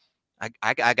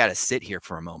 I got to sit here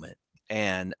for a moment.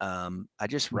 And I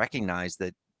just recognize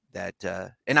that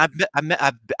and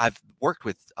I've worked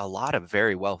with a lot of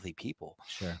very wealthy people.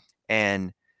 Sure.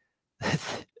 And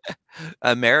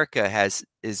America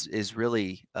is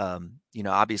really, you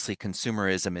know, obviously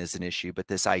consumerism is an issue, but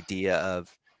this idea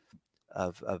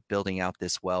of building out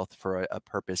this wealth for a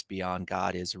purpose beyond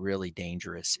God is really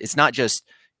dangerous. It's not just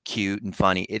cute and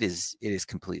funny. It is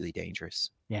completely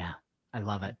dangerous. Yeah, I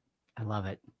love it. I love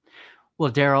it. Well,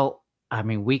 Darryl, I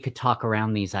mean, we could talk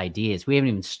around these ideas. We haven't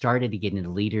even started to get into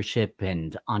leadership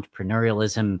and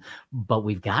entrepreneurialism, but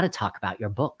we've got to talk about your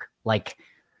book. Like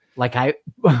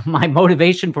my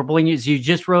motivation for pulling you is you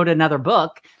just wrote another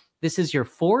book. This is your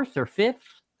fourth or fifth?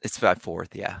 It's about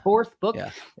fourth, yeah. Fourth book.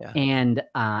 Yeah. And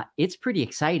it's pretty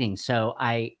exciting. So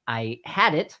I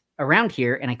had it around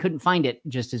here and I couldn't find it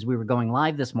just as we were going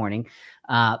live this morning.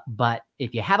 But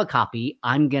if you have a copy,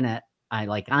 I'm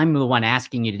the one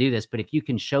asking you to do this, but if you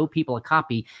can show people a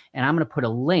copy, and I'm going to put a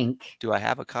link. Do I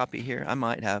have a copy here? I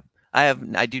might have.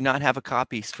 I do not have a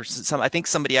copy for some. I think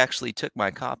somebody actually took my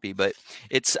copy, but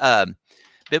it's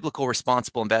Biblical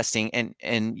Responsible Investing.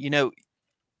 And you know,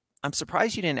 I'm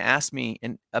surprised you didn't ask me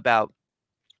about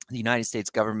the United States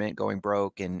government going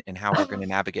broke and how we're going to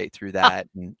navigate through that.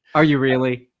 And, are you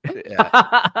really?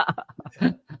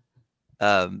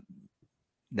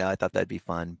 No, I thought that'd be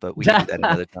fun, but we can do that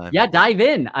another time. Yeah, dive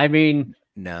in. I mean,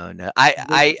 no.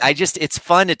 I just, it's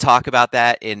fun to talk about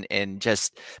that and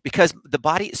just because the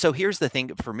body. So here's the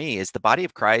thing for me is the body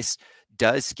of Christ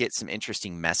does get some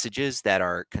interesting messages that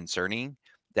are concerning,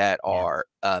 that are,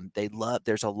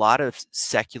 there's a lot of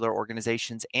secular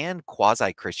organizations and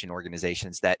quasi-Christian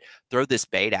organizations that throw this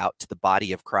bait out to the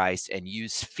body of Christ and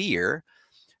use fear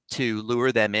to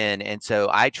lure them in. And so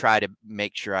I try to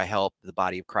make sure I help the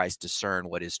body of Christ discern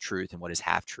what is truth and what is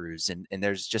half truths. And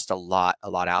there's just a lot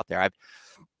out there.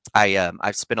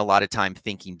 I've spent a lot of time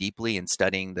thinking deeply and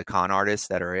studying the con artists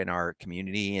that are in our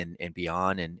community and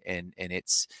beyond. And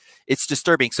it's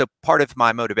disturbing. So part of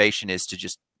my motivation is to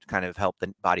just kind of help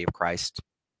the body of Christ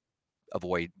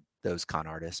avoid those con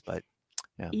artists. But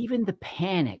yeah. Even the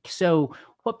panic. So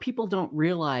what people don't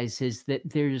realize is that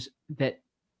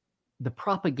the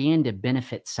propaganda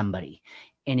benefits somebody.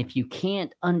 And if you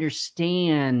can't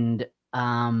understand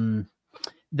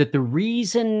that the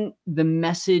reason the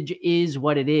message is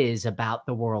what it is about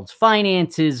the world's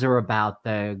finances or about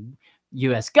the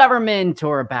US government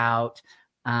or about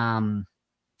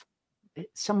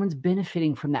someone's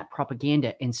benefiting from that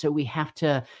propaganda. And so we have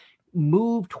to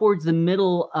move towards the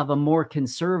middle of a more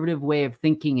conservative way of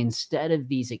thinking instead of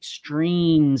these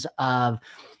extremes of,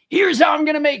 here's how I'm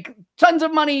going to make tons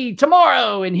of money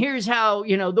tomorrow. And here's how,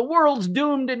 you know, the world's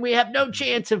doomed and we have no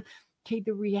chance of, okay,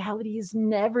 the reality is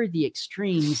never the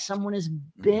extreme. Someone is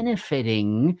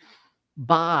benefiting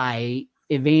by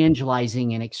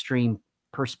evangelizing an extreme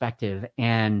perspective,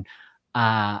 and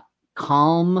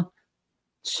calm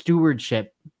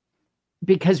stewardship,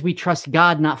 because we trust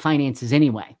God, not finances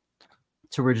anyway.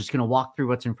 So we're just going to walk through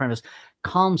what's in front of us.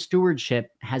 Calm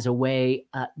stewardship has a way,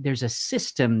 there's a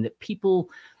system that people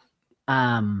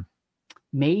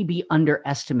maybe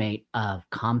underestimate of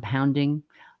compounding,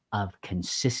 of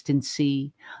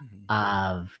consistency,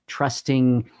 of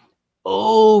trusting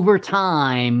over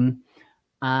time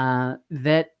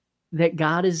that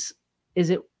God is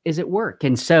at work.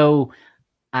 And so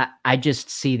I just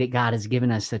see that God has given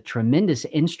us a tremendous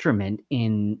instrument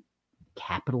in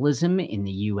capitalism, in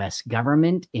the US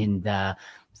government, in the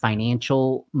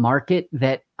financial market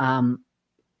that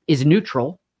is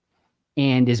neutral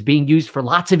and is being used for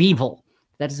lots of evil.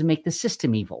 That doesn't make the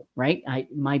system evil, right?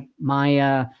 My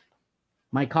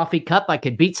coffee cup, I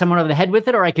could beat someone over the head with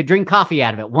it, or I could drink coffee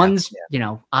out of it. One's, you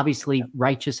know, obviously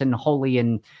righteous and holy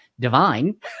and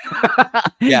divine,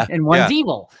 and one's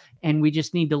evil. And we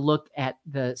just need to look at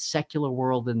the secular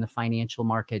world and the financial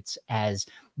markets as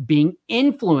being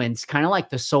influenced, kind of like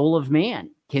the soul of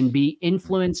man can be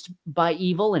influenced by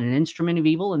evil and an instrument of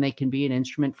evil, and they can be an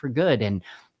instrument for good. And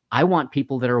I want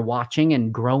people that are watching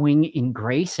and growing in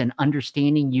grace and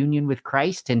understanding union with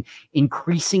Christ and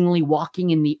increasingly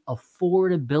walking in the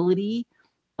affordability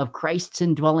of Christ's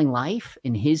indwelling life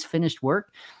in his finished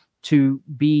work to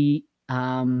be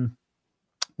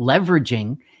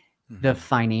leveraging the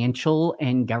financial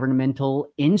and governmental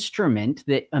instrument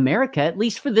that America, at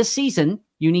least for this season,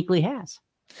 uniquely has.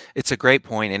 It's a great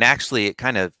point. And actually, it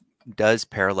kind of does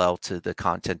parallel to the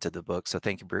content of the book. So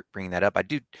thank you for bringing that up. I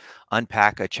do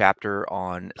unpack a chapter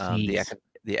on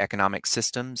the economic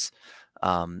systems,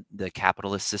 the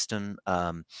capitalist system.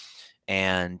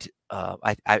 And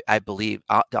I believe,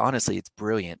 honestly, it's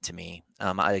brilliant to me.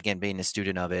 Again, being a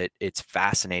student of it, it's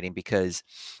fascinating because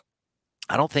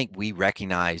I don't think we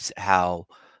recognize how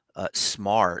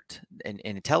smart and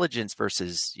intelligence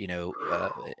versus,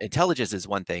 intelligence is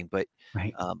one thing, but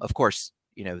of course,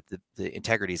 the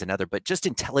integrity is another, but just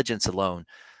intelligence alone,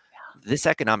 this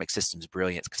economic system is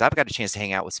brilliant because I've got a chance to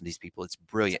hang out with some of these people. It's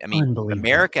brilliant. I mean,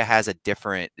 America has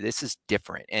this is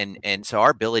different. And so our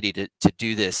ability to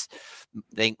do this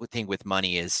thing with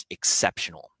money is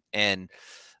exceptional. And,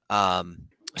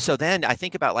 so then I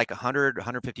think about like 100,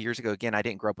 150 years ago, again, I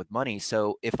didn't grow up with money.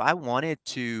 So if I wanted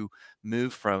to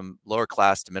move from lower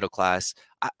class to middle class,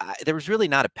 there was really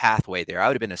not a pathway there. I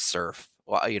would have been a serf,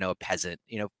 a peasant,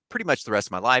 pretty much the rest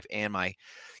of my life, and my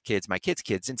kids'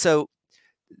 kids. And so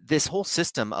this whole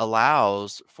system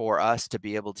allows for us to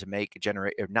be able to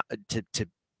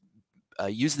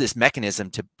use this mechanism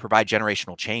to provide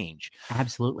generational change.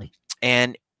 Absolutely.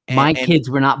 And my kids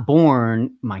were not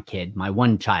born, my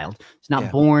one child is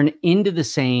not born into the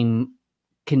same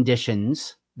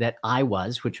conditions that I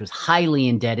was, which was highly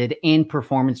indebted and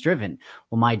performance driven.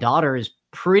 Well, my daughter is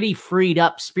pretty freed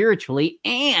up spiritually.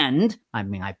 And I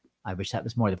mean, I wish that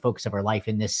was more the focus of her life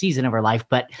in this season of her life,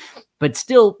 but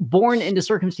still born into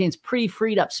circumstance, pretty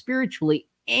freed up spiritually,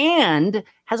 and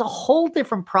has a whole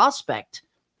different prospect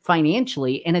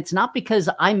financially. And it's not because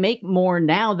I make more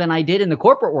now than I did in the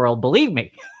corporate world. Believe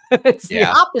me, it's the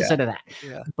opposite of that.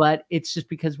 But it's just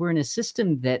because we're in a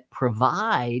system that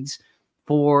provides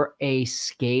for a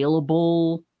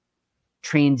scalable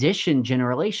transition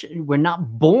generation. We're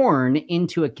not born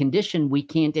into a condition we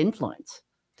can't influence.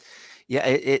 Yeah,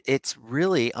 it's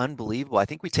really unbelievable. I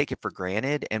think we take it for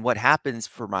granted. And what happens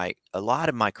for a lot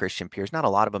of my Christian peers, not a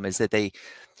lot of them, is that they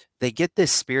get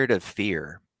this spirit of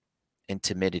fear and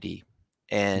timidity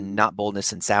and not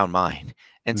boldness and sound mind.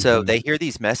 And so they hear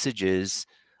these messages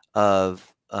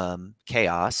of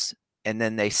chaos, and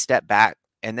then they step back.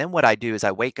 And then what I do is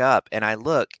I wake up and I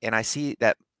look and I see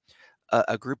that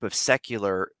a group of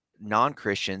secular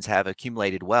non-Christians have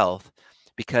accumulated wealth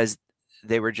because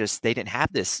they didn't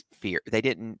have this fear.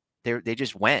 They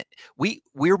just went.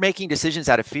 We're making decisions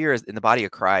out of fear in the body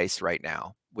of Christ right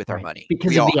now with our money.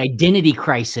 Because of the identity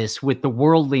crisis with the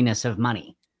worldliness of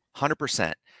money.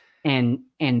 100%. And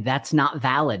that's not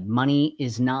valid. Money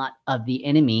is not of the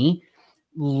enemy.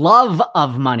 Love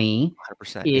of money,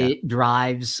 100%,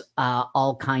 drives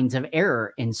all kinds of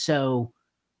error. And so,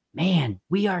 man,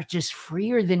 we are just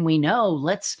freer than we know.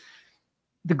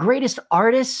 The greatest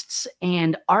artists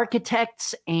and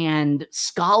architects and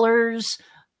scholars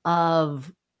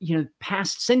of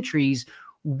past centuries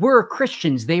were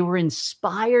Christians. They were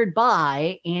inspired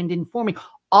by and informing.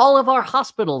 All of our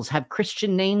hospitals have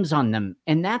Christian names on them,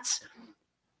 and that's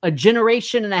a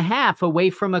generation and a half away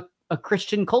from a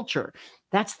Christian culture.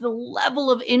 That's the level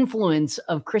of influence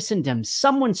of Christendom.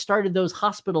 Someone started those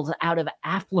hospitals out of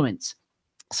affluence.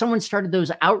 Someone started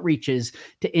those outreaches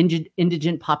to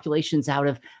indigent populations out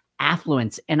of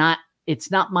affluence. And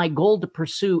it's not my goal to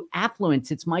pursue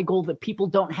affluence. It's my goal that people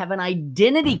don't have an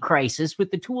identity crisis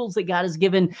with the tools that God has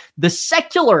given the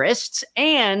secularists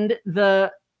and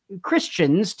the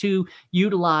Christians to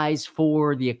utilize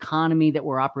for the economy that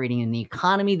we're operating in. The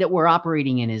economy that we're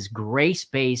operating in is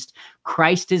grace-based.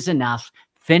 Christ is enough.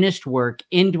 Finished work,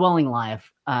 indwelling life,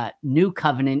 new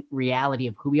covenant reality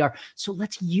of who we are. So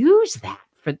let's use that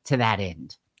to that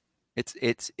end.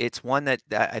 It's one that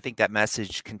I think that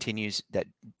message continues, that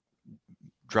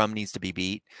drum needs to be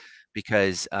beat,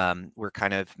 because we're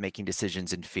kind of making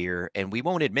decisions in fear, and we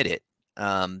won't admit it.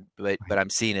 But I'm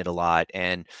seeing it a lot,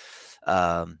 and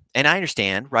I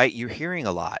understand, right? You're hearing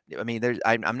a lot. I mean,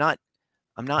 I'm not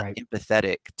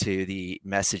empathetic to the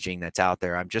messaging that's out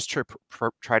there. I'm just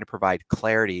trying to provide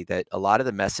clarity that a lot of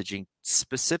the messaging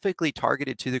specifically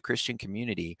targeted to the Christian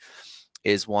community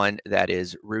is one that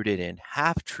is rooted in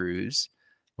half-truths,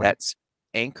 that's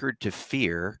anchored to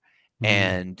fear,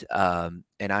 Mm.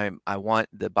 I want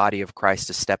the body of Christ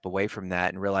to step away from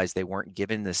that and realize they weren't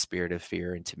given the spirit of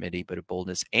fear and timidity, but of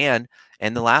boldness, and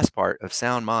the last part, of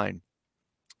sound mind,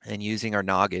 and using our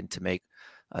noggin to make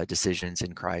decisions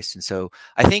in Christ. And so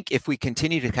I think if we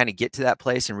continue to kind of get to that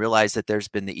place and realize that there's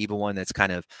been the evil one that's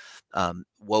kind of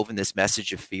woven this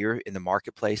message of fear in the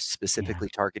marketplace, Yeah. specifically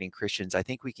targeting Christians, I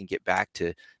think we can get back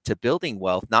to building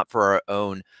wealth, not for our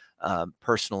own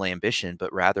personal ambition,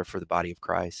 but rather for the body of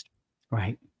Christ.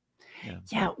 Right. Yeah.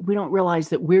 Yeah, we don't realize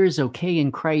that we're as okay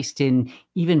in Christ in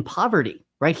even poverty,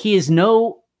 right? He is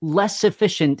no less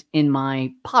sufficient in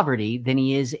my poverty than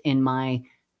he is in my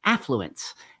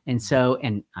affluence. And so,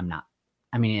 and I'm not,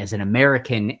 I mean, as an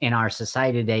American in our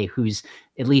society today, who's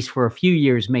at least for a few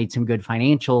years made some good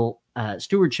financial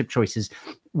stewardship choices,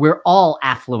 we're all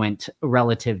affluent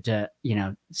relative to,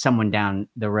 someone down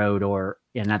the road or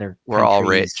in other We're all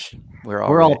countries. rich. We're all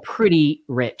We're rich. all pretty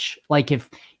rich. Like if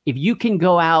you can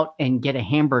go out and get a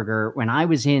hamburger, when I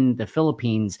was in the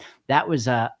Philippines, that was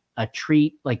a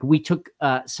treat. Like we took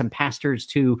some pastors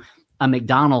to a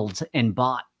McDonald's and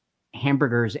bought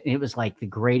hamburgers, and it was like the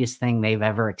greatest thing they've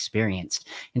ever experienced.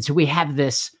 And so we have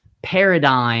this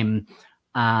paradigm.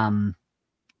 When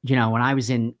I was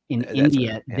in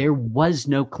India, there was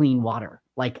no clean water.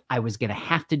 Like I was going to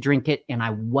have to drink it, and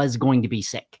I was going to be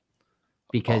sick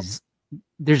because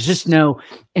there's just no.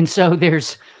 And so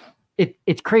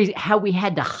it's crazy how we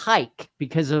had to hike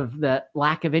because of the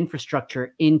lack of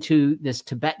infrastructure into this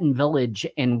Tibetan village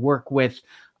and work with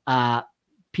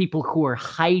people who are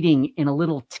hiding in a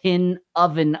little tin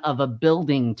oven of a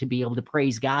building to be able to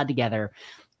praise God together.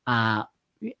 I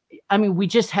mean, we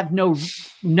just have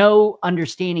no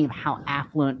understanding of how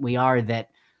affluent we are that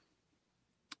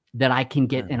I can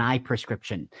get an eye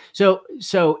prescription.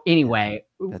 So anyway,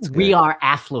 we are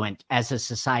affluent as a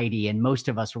society, and most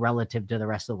of us relative to the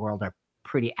rest of the world are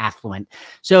pretty affluent.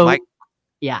 So Mike,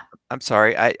 yeah. I'm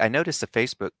sorry. I noticed a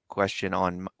Facebook question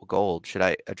on gold. Should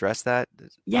I address that?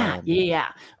 Yeah.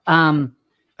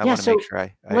 I want to make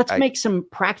sure let's make some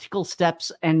practical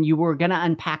steps. And you were going to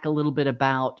unpack a little bit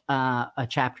about a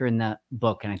chapter in the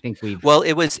book, and I think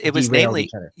it was mainly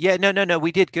no,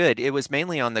 we did good. It was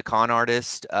mainly on the con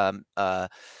artist, the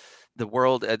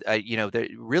world.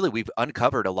 Really we've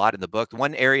uncovered a lot in the book.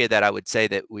 One area that I would say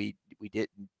that we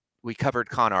covered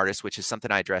con artists, which is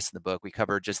something I addressed in the book. We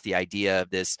covered just the idea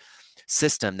of this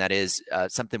system that is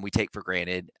something we take for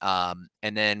granted, and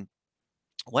then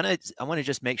I want to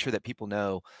just make sure that people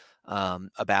know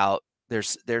about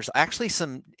there's actually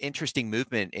some interesting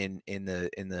movement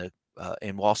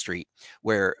in Wall Street,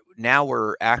 where now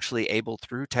we're actually able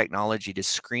through technology to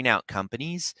screen out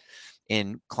companies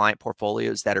in client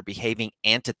portfolios that are behaving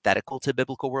antithetical to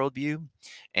biblical worldview.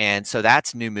 And so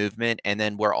that's new movement. And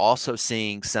then we're also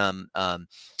seeing some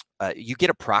you get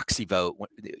a proxy vote.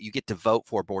 You get to vote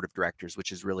for a board of directors,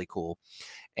 which is really cool.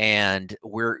 And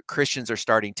Christians are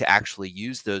starting to actually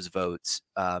use those votes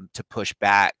to push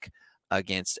back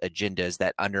against agendas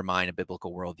that undermine a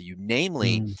biblical worldview.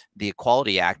 Namely, the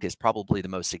Equality Act is probably the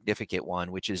most significant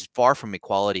one, which is far from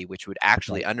equality, which would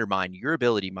actually undermine your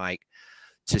ability, Mike,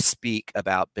 to speak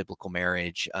about biblical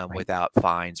marriage without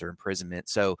fines or imprisonment.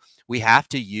 So we have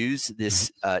to use this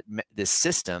this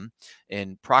system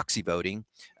in proxy voting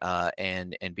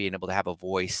and being able to have a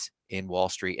voice in Wall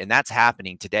Street. And that's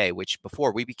happening today, which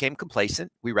before we became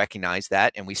complacent, we recognized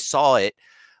that, and we saw it,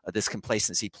 this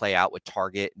complacency play out with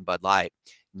Target and Bud Light.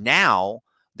 Now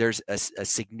there's a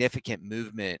significant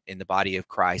movement in the body of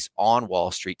Christ on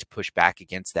Wall Street to push back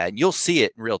against that. And you'll see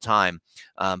it in real time,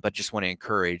 but just want to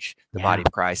encourage the body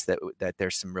of Christ that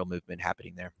there's some real movement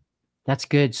happening there. That's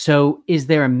good. So is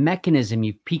there a mechanism,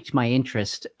 you've piqued my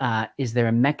interest, is there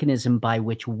a mechanism by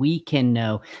which we can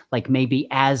know, like maybe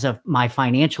as my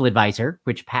financial advisor,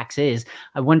 which Pax is,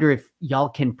 I wonder if y'all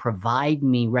can provide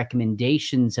me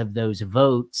recommendations of those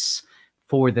votes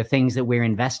for the things that we're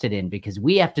invested in, because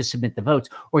we have to submit the votes,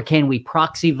 or can we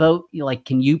proxy vote? Like,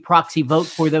 can you proxy vote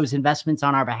for those investments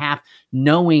on our behalf,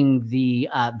 knowing the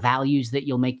values that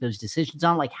you'll make those decisions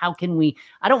on? Like, how can we,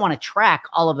 I don't want to track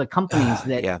all of the companies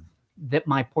that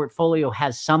my portfolio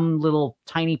has some little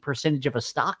tiny percentage of a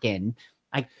stock in.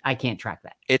 I can't track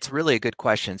that. It's really a good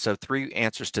question. So 3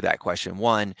 answers to that question.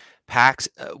 One, Pax,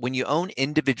 when you own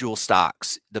individual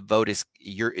stocks, the vote is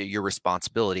your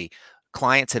responsibility.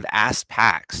 Clients have asked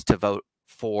Pax to vote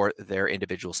for their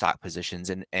individual stock positions,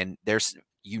 and there's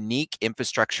unique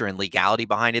infrastructure and legality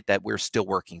behind it that we're still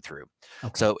working through.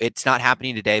 So it's not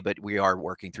happening today, but we are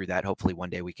working through that. Hopefully one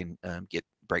day we can get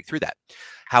break through that.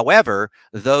 However,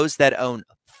 those that own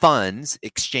funds,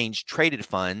 exchange traded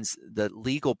funds, the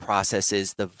legal process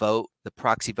is the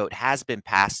proxy vote has been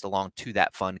passed along to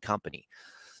that fund company.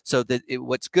 So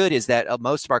what's good is that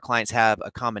most of our clients have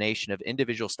a combination of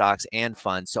individual stocks and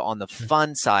funds. So on the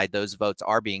fund side, those votes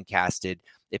are being casted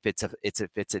if it's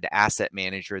an asset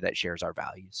manager that shares our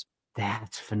values.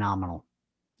 That's phenomenal.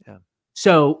 Yeah.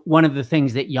 So one of the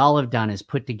things that y'all have done is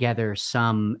put together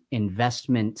some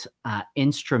investment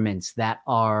instruments that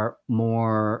are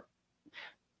more,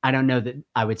 I don't know that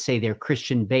I would say they're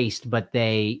Christian based, but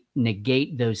they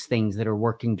negate those things that are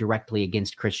working directly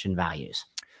against Christian values.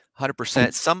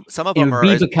 100%. Some of it them would are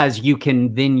be because you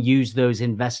can then use those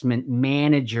investment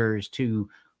managers to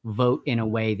vote in a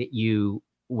way that you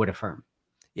would affirm.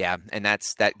 Yeah, and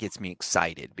that gets me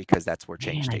excited because that's where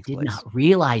change takes place. I did not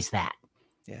realize that.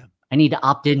 Yeah. I need to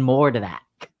opt in more to that.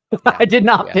 Yeah. I didn't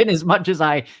opt in as much as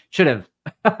I should have.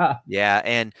 Yeah,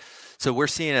 and so we're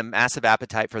seeing a massive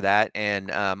appetite for that, and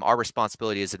our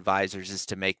responsibility as advisors is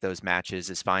to make those matches,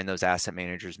 is find those asset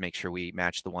managers, make sure we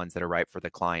match the ones that are right for the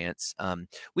clients.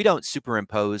 We don't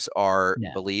superimpose our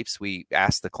beliefs. We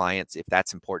ask the clients if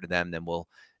that's important to them, then we'll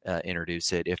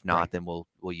introduce it. If not, then we'll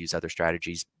use other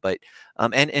strategies. But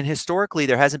and historically,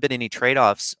 there hasn't been any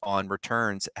trade-offs on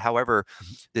returns. However,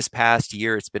 this past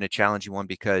year, it's been a challenging one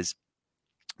because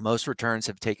most returns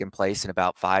have taken place in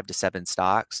about 5 to 7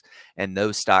 stocks, and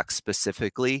those stocks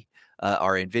specifically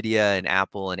are Nvidia and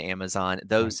Apple and Amazon.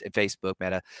 Those Facebook,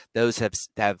 Meta, those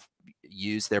have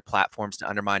used their platforms to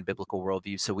undermine biblical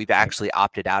worldview. So we've actually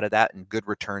opted out of that, and good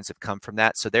returns have come from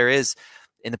that. So there is,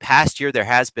 in the past year, there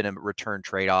has been a return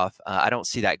trade-off. I don't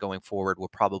see that going forward. We'll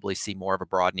probably see more of a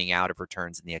broadening out of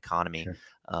returns in the economy.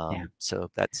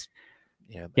 So that's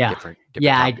different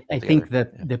I think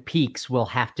the peaks will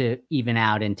have to even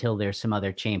out until there's some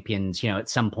other champions, at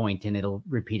some point, and it'll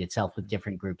repeat itself with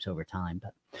different groups over time.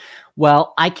 But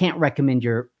well, I can't recommend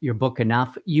your book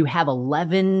enough. You have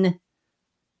 11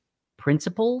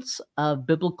 principles of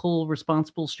biblical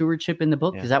responsible stewardship in the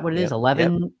book. Is that what it is?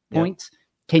 11 points.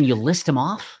 Can you list them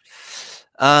off?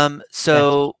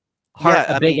 So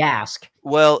a big ask.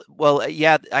 Well,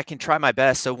 yeah, I can try my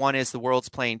best. So one is the world's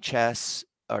playing chess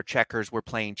or checkers. We're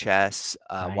playing chess.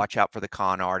 Watch out for the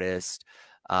con artist.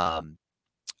 I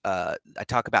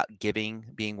talk about giving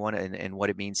being one and what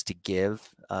it means to give.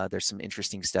 There's some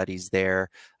interesting studies there.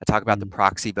 I talk about the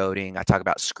proxy voting. I talk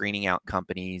about screening out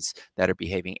companies that are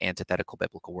behaving antithetical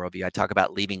biblical worldview. I talk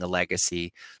about leaving a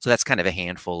legacy. So that's kind of a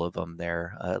handful of them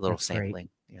there, a little sampling.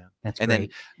 Yeah. That's great. Then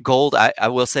gold, I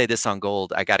will say this on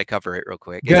gold. I got to cover it real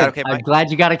quick. Good. Is that okay, Mike? I'm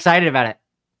glad you got excited about it.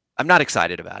 I'm not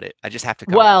excited about it. I just have to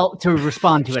cover it. To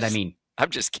respond to it, I mean. I'm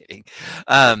just kidding.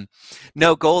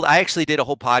 No, gold. I actually did a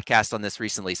whole podcast on this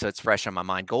recently, so it's fresh on my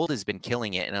mind. Gold has been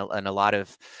killing it, and a lot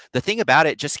of the thing about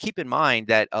it. Just keep in mind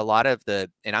that a lot of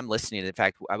and I'm listening. In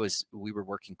fact, we were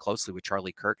working closely with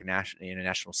Charlie Kirk, a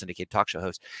national syndicated talk show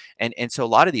host, and so a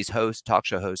lot of these talk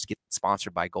show hosts get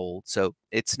sponsored by gold. So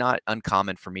it's not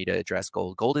uncommon for me to address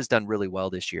gold. Gold has done really well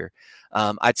this year.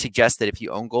 I'd suggest that if you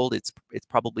own gold, it's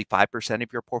probably 5%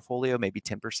 of your portfolio, maybe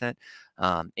 10%.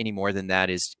 Any more than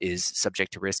that is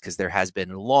subject to risk, because there has been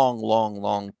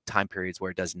long time periods where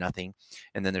it does nothing,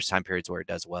 and then there's time periods where it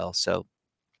does well. So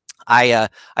I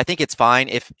think it's fine.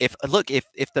 If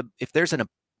there's an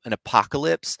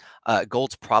apocalypse,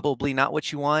 gold's probably not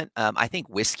what you want. I think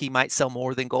whiskey might sell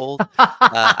more than gold.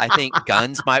 I think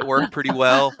guns might work pretty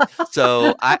well.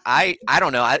 So I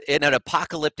don't know. In an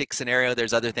apocalyptic scenario,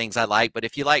 there's other things I like, but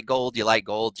if you like gold, you like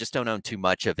gold. Just don't own too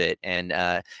much of it, and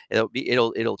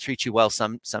it'll treat you well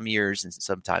some years, and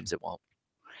sometimes it won't.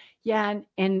 Yeah,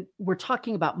 and we're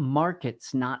talking about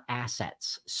markets, not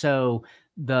assets. So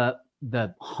the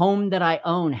home that I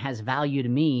own has value to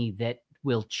me that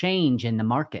will change in the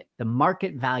market. The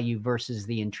market value versus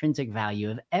the intrinsic value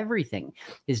of everything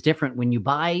is different. When you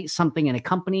buy something in a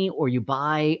company or you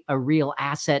buy a real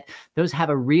asset, those have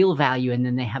a real value, and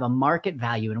then they have a market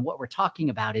value. And what we're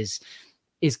talking about is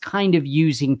kind of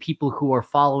using people who are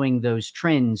following those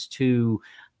trends to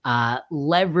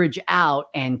leverage out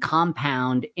and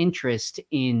compound interest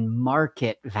in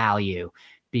market value,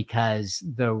 because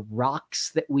the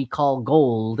rocks that we call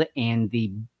gold and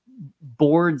the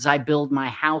boards I build my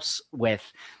house with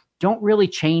don't really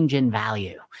change in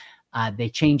value. They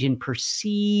change in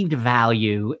perceived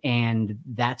value, and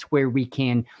that's where we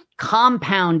can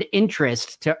compound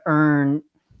interest to earn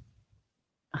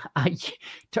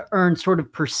sort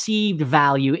of perceived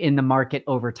value in the market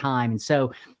over time. And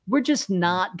so we're just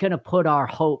not going to put our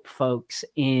hope, folks,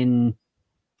 in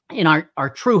our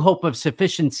true hope of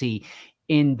sufficiency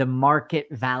in the market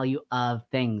value of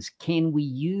things. Can we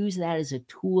use that as a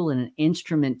tool and an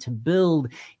instrument to build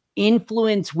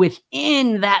influence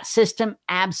within that system?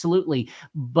 Absolutely.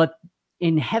 But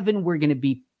in heaven, we're going to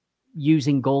be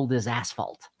using gold as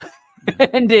asphalt.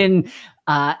 And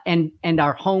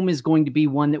our home is going to be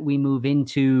one that we move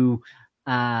into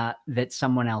that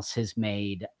someone else has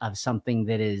made, of something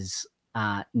that is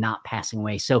not passing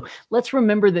away. So let's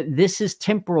remember that this is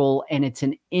temporal and it's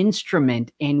an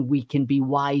instrument, and we can be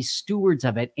wise stewards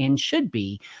of it, and should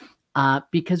be,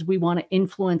 because we want to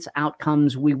influence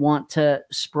outcomes. We want to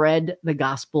spread the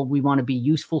gospel. We want to be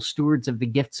useful stewards of the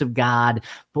gifts of God,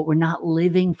 but we're not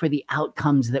living for the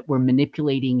outcomes that we're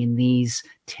manipulating in these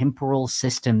temporal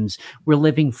systems. We're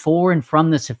living for and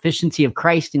from the sufficiency of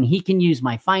Christ, and he can use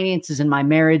my finances and my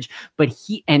marriage, but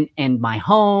he and my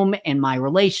home and my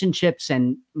relationships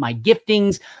and my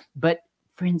giftings. But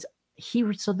friends,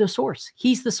 he's the source.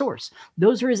 He's the source.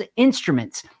 Those are his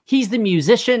instruments. He's the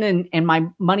musician, and my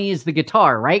money is the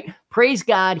guitar, right? Praise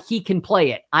God, he can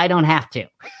play it. I don't have to.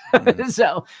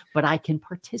 But I can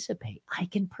participate.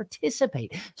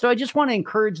 So I just want to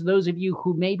encourage those of you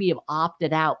who maybe have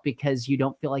opted out because you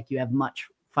don't feel like you have much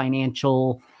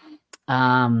financial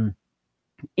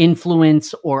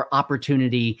influence or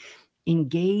opportunity.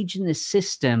 Engage in the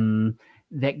system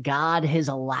that God has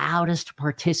allowed us to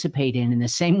participate in the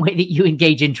same way that you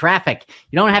engage in traffic.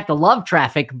 You don't have to love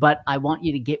traffic, but I want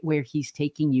you to get where he's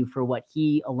taking you for what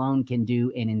he alone can do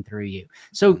in and through you.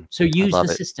 So use the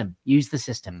system. Use the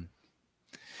system.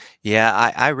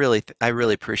 Yeah, I really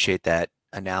appreciate that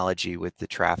analogy with the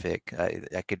traffic.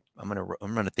 I'm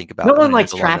gonna think about. No one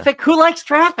likes traffic. Who likes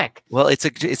traffic? Well, it's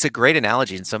a great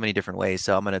analogy in so many different ways.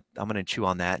 So I'm gonna chew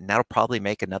on that, and that'll probably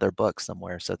make another book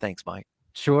somewhere. So thanks, Mike.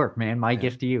 Sure, man. My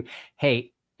gift to you.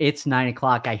 Hey, it's 9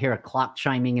 o'clock. I hear a clock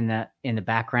chiming in the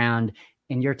background,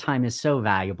 and your time is so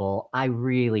valuable. I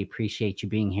really appreciate you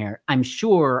being here. I'm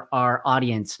sure our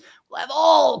audience will have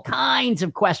all kinds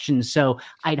of questions. So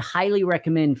I'd highly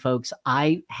recommend, folks,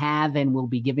 I have and will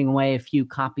be giving away a few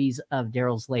copies of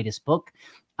Darryl's latest book.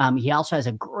 He also has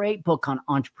a great book on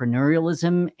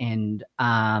entrepreneurialism and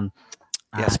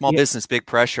small business, big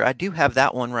pressure. I do have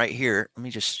that one right here. Let me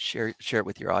just share it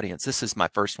with your audience. This is my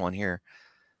first one here.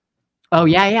 Oh,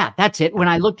 yeah. That's it. When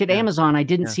I looked at Amazon, I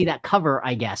didn't see that cover,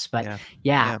 I guess. But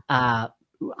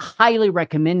highly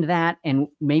recommend that. And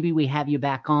maybe we have you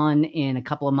back on in a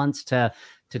couple of months to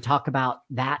talk about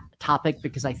that topic,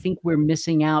 because I think we're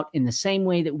missing out in the same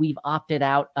way that we've opted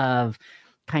out of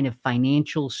kind of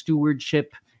financial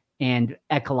stewardship and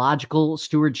ecological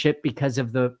stewardship because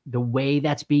of the way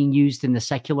that's being used in the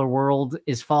secular world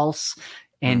is false.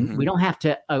 And we don't have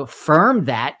to affirm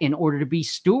that in order to be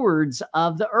stewards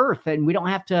of the earth. And we don't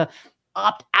have to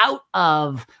opt out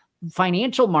of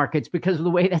financial markets because of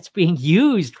the way that's being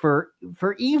used for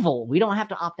evil. We don't have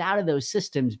to opt out of those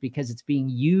systems because it's being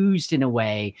used in a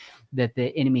way that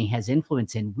the enemy has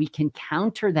influence in. We can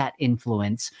counter that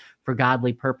influence for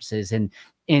godly purposes. And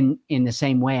in the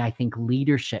same way, I think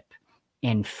leadership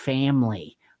and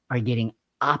family are getting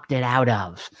opted out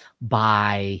of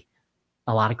by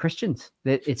a lot of Christians.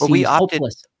 That it seems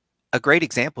hopeless. A great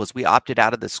example is we opted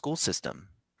out of the school system.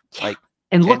 Yeah.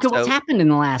 And look at what's happened in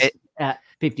the last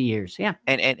 50 years. Yeah.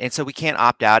 And so we can't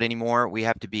opt out anymore. We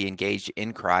have to be engaged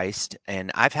in Christ.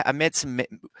 And I met some, in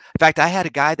fact, I had a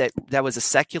guy that was a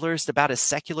secularist, about as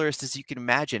secularist as you can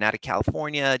imagine, out of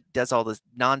California, does all this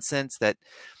nonsense, that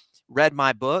read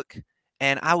my book.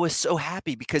 And I was so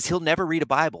happy because he'll never read a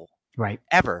Bible. Right.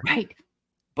 Ever. Right.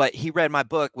 But he read my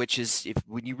book, which is,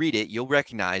 when you read it, you'll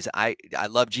recognize I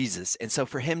love Jesus. And so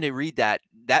for him to read that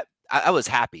I was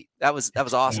happy. That was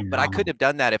awesome. But I couldn't have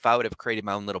done that if I would have created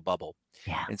my own little bubble.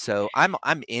 Yeah. And so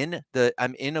I'm in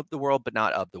of the world, but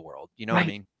not of the world. You know what I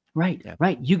mean? Right. Yeah.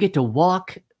 Right. You get to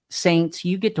walk, saints.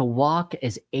 You get to walk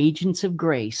as agents of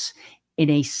grace in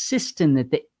a system that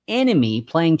the enemy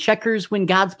playing checkers when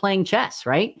God's playing chess,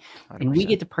 right? 100%. And we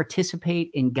get to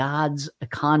participate in God's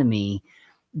economy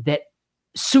that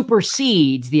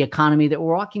supersedes the economy that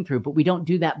we're walking through. But we don't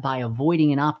do that by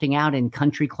avoiding and opting out in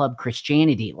country club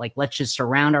Christianity. Like, let's just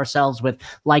surround ourselves with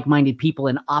like-minded people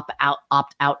and opt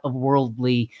out of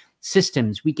worldly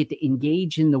systems. We get to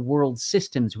engage in the world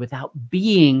systems without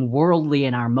being worldly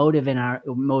in our motive and our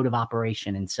mode of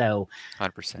operation. And so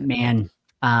 100%, man,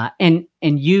 and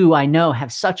you, I know,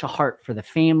 have such a heart for the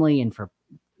family and for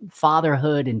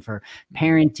fatherhood and for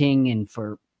parenting and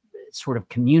for sort of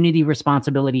community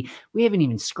responsibility. We haven't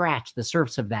even scratched the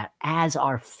surface of that as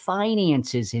our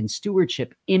finances and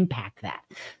stewardship impact that.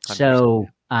 100%. So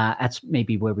that's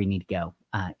maybe where we need to go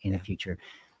in the future.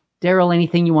 Darryl,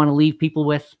 anything you want to leave people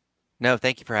with? No,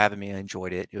 thank you for having me. I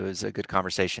enjoyed it. It was a good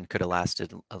conversation. Could have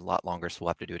lasted a lot longer, so we'll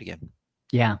have to do it again.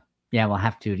 Yeah. Yeah, we'll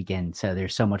have to do it again. So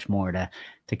there's so much more to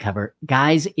cover.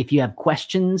 Guys, if you have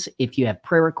questions, if you have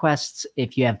prayer requests,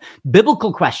 if you have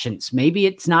biblical questions, maybe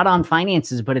it's not on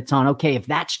finances, but it's on, okay, if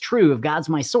that's true, if God's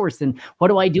my source, then what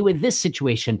do I do with this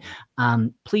situation?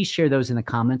 Please share those in the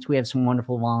comments. We have some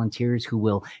wonderful volunteers who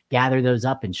will gather those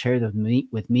up and share them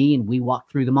with me, and we walk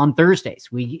through them on Thursdays.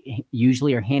 We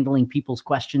usually are handling people's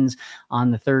questions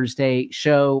on the Thursday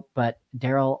show. But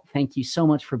Darryl, thank you so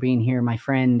much for being here, my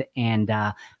friend, and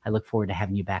I look forward to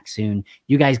having you back soon.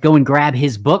 You guys go and grab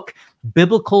his book,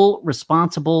 Biblical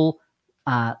Responsible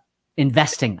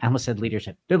Investing. I almost said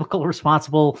leadership. Biblical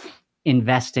Responsible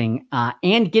Investing,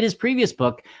 and get his previous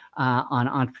book on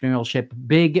entrepreneurship.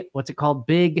 What's it called?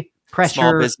 Big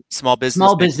Pressure. Small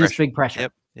business, big pressure.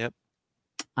 Yep.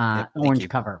 Orange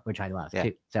cover, which I love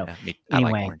too. So I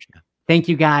anyway, like orange. Thank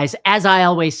you, guys. As I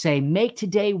always say, make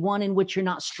today one in which you're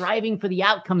not striving for the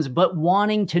outcomes, but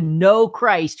wanting to know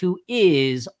Christ, who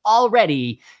is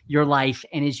already your life.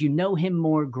 And as you know him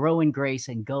more, grow in grace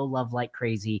and go love like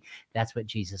crazy. That's what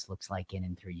Jesus looks like in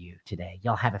and through you today.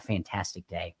 Y'all have a fantastic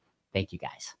day. Thank you,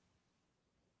 guys.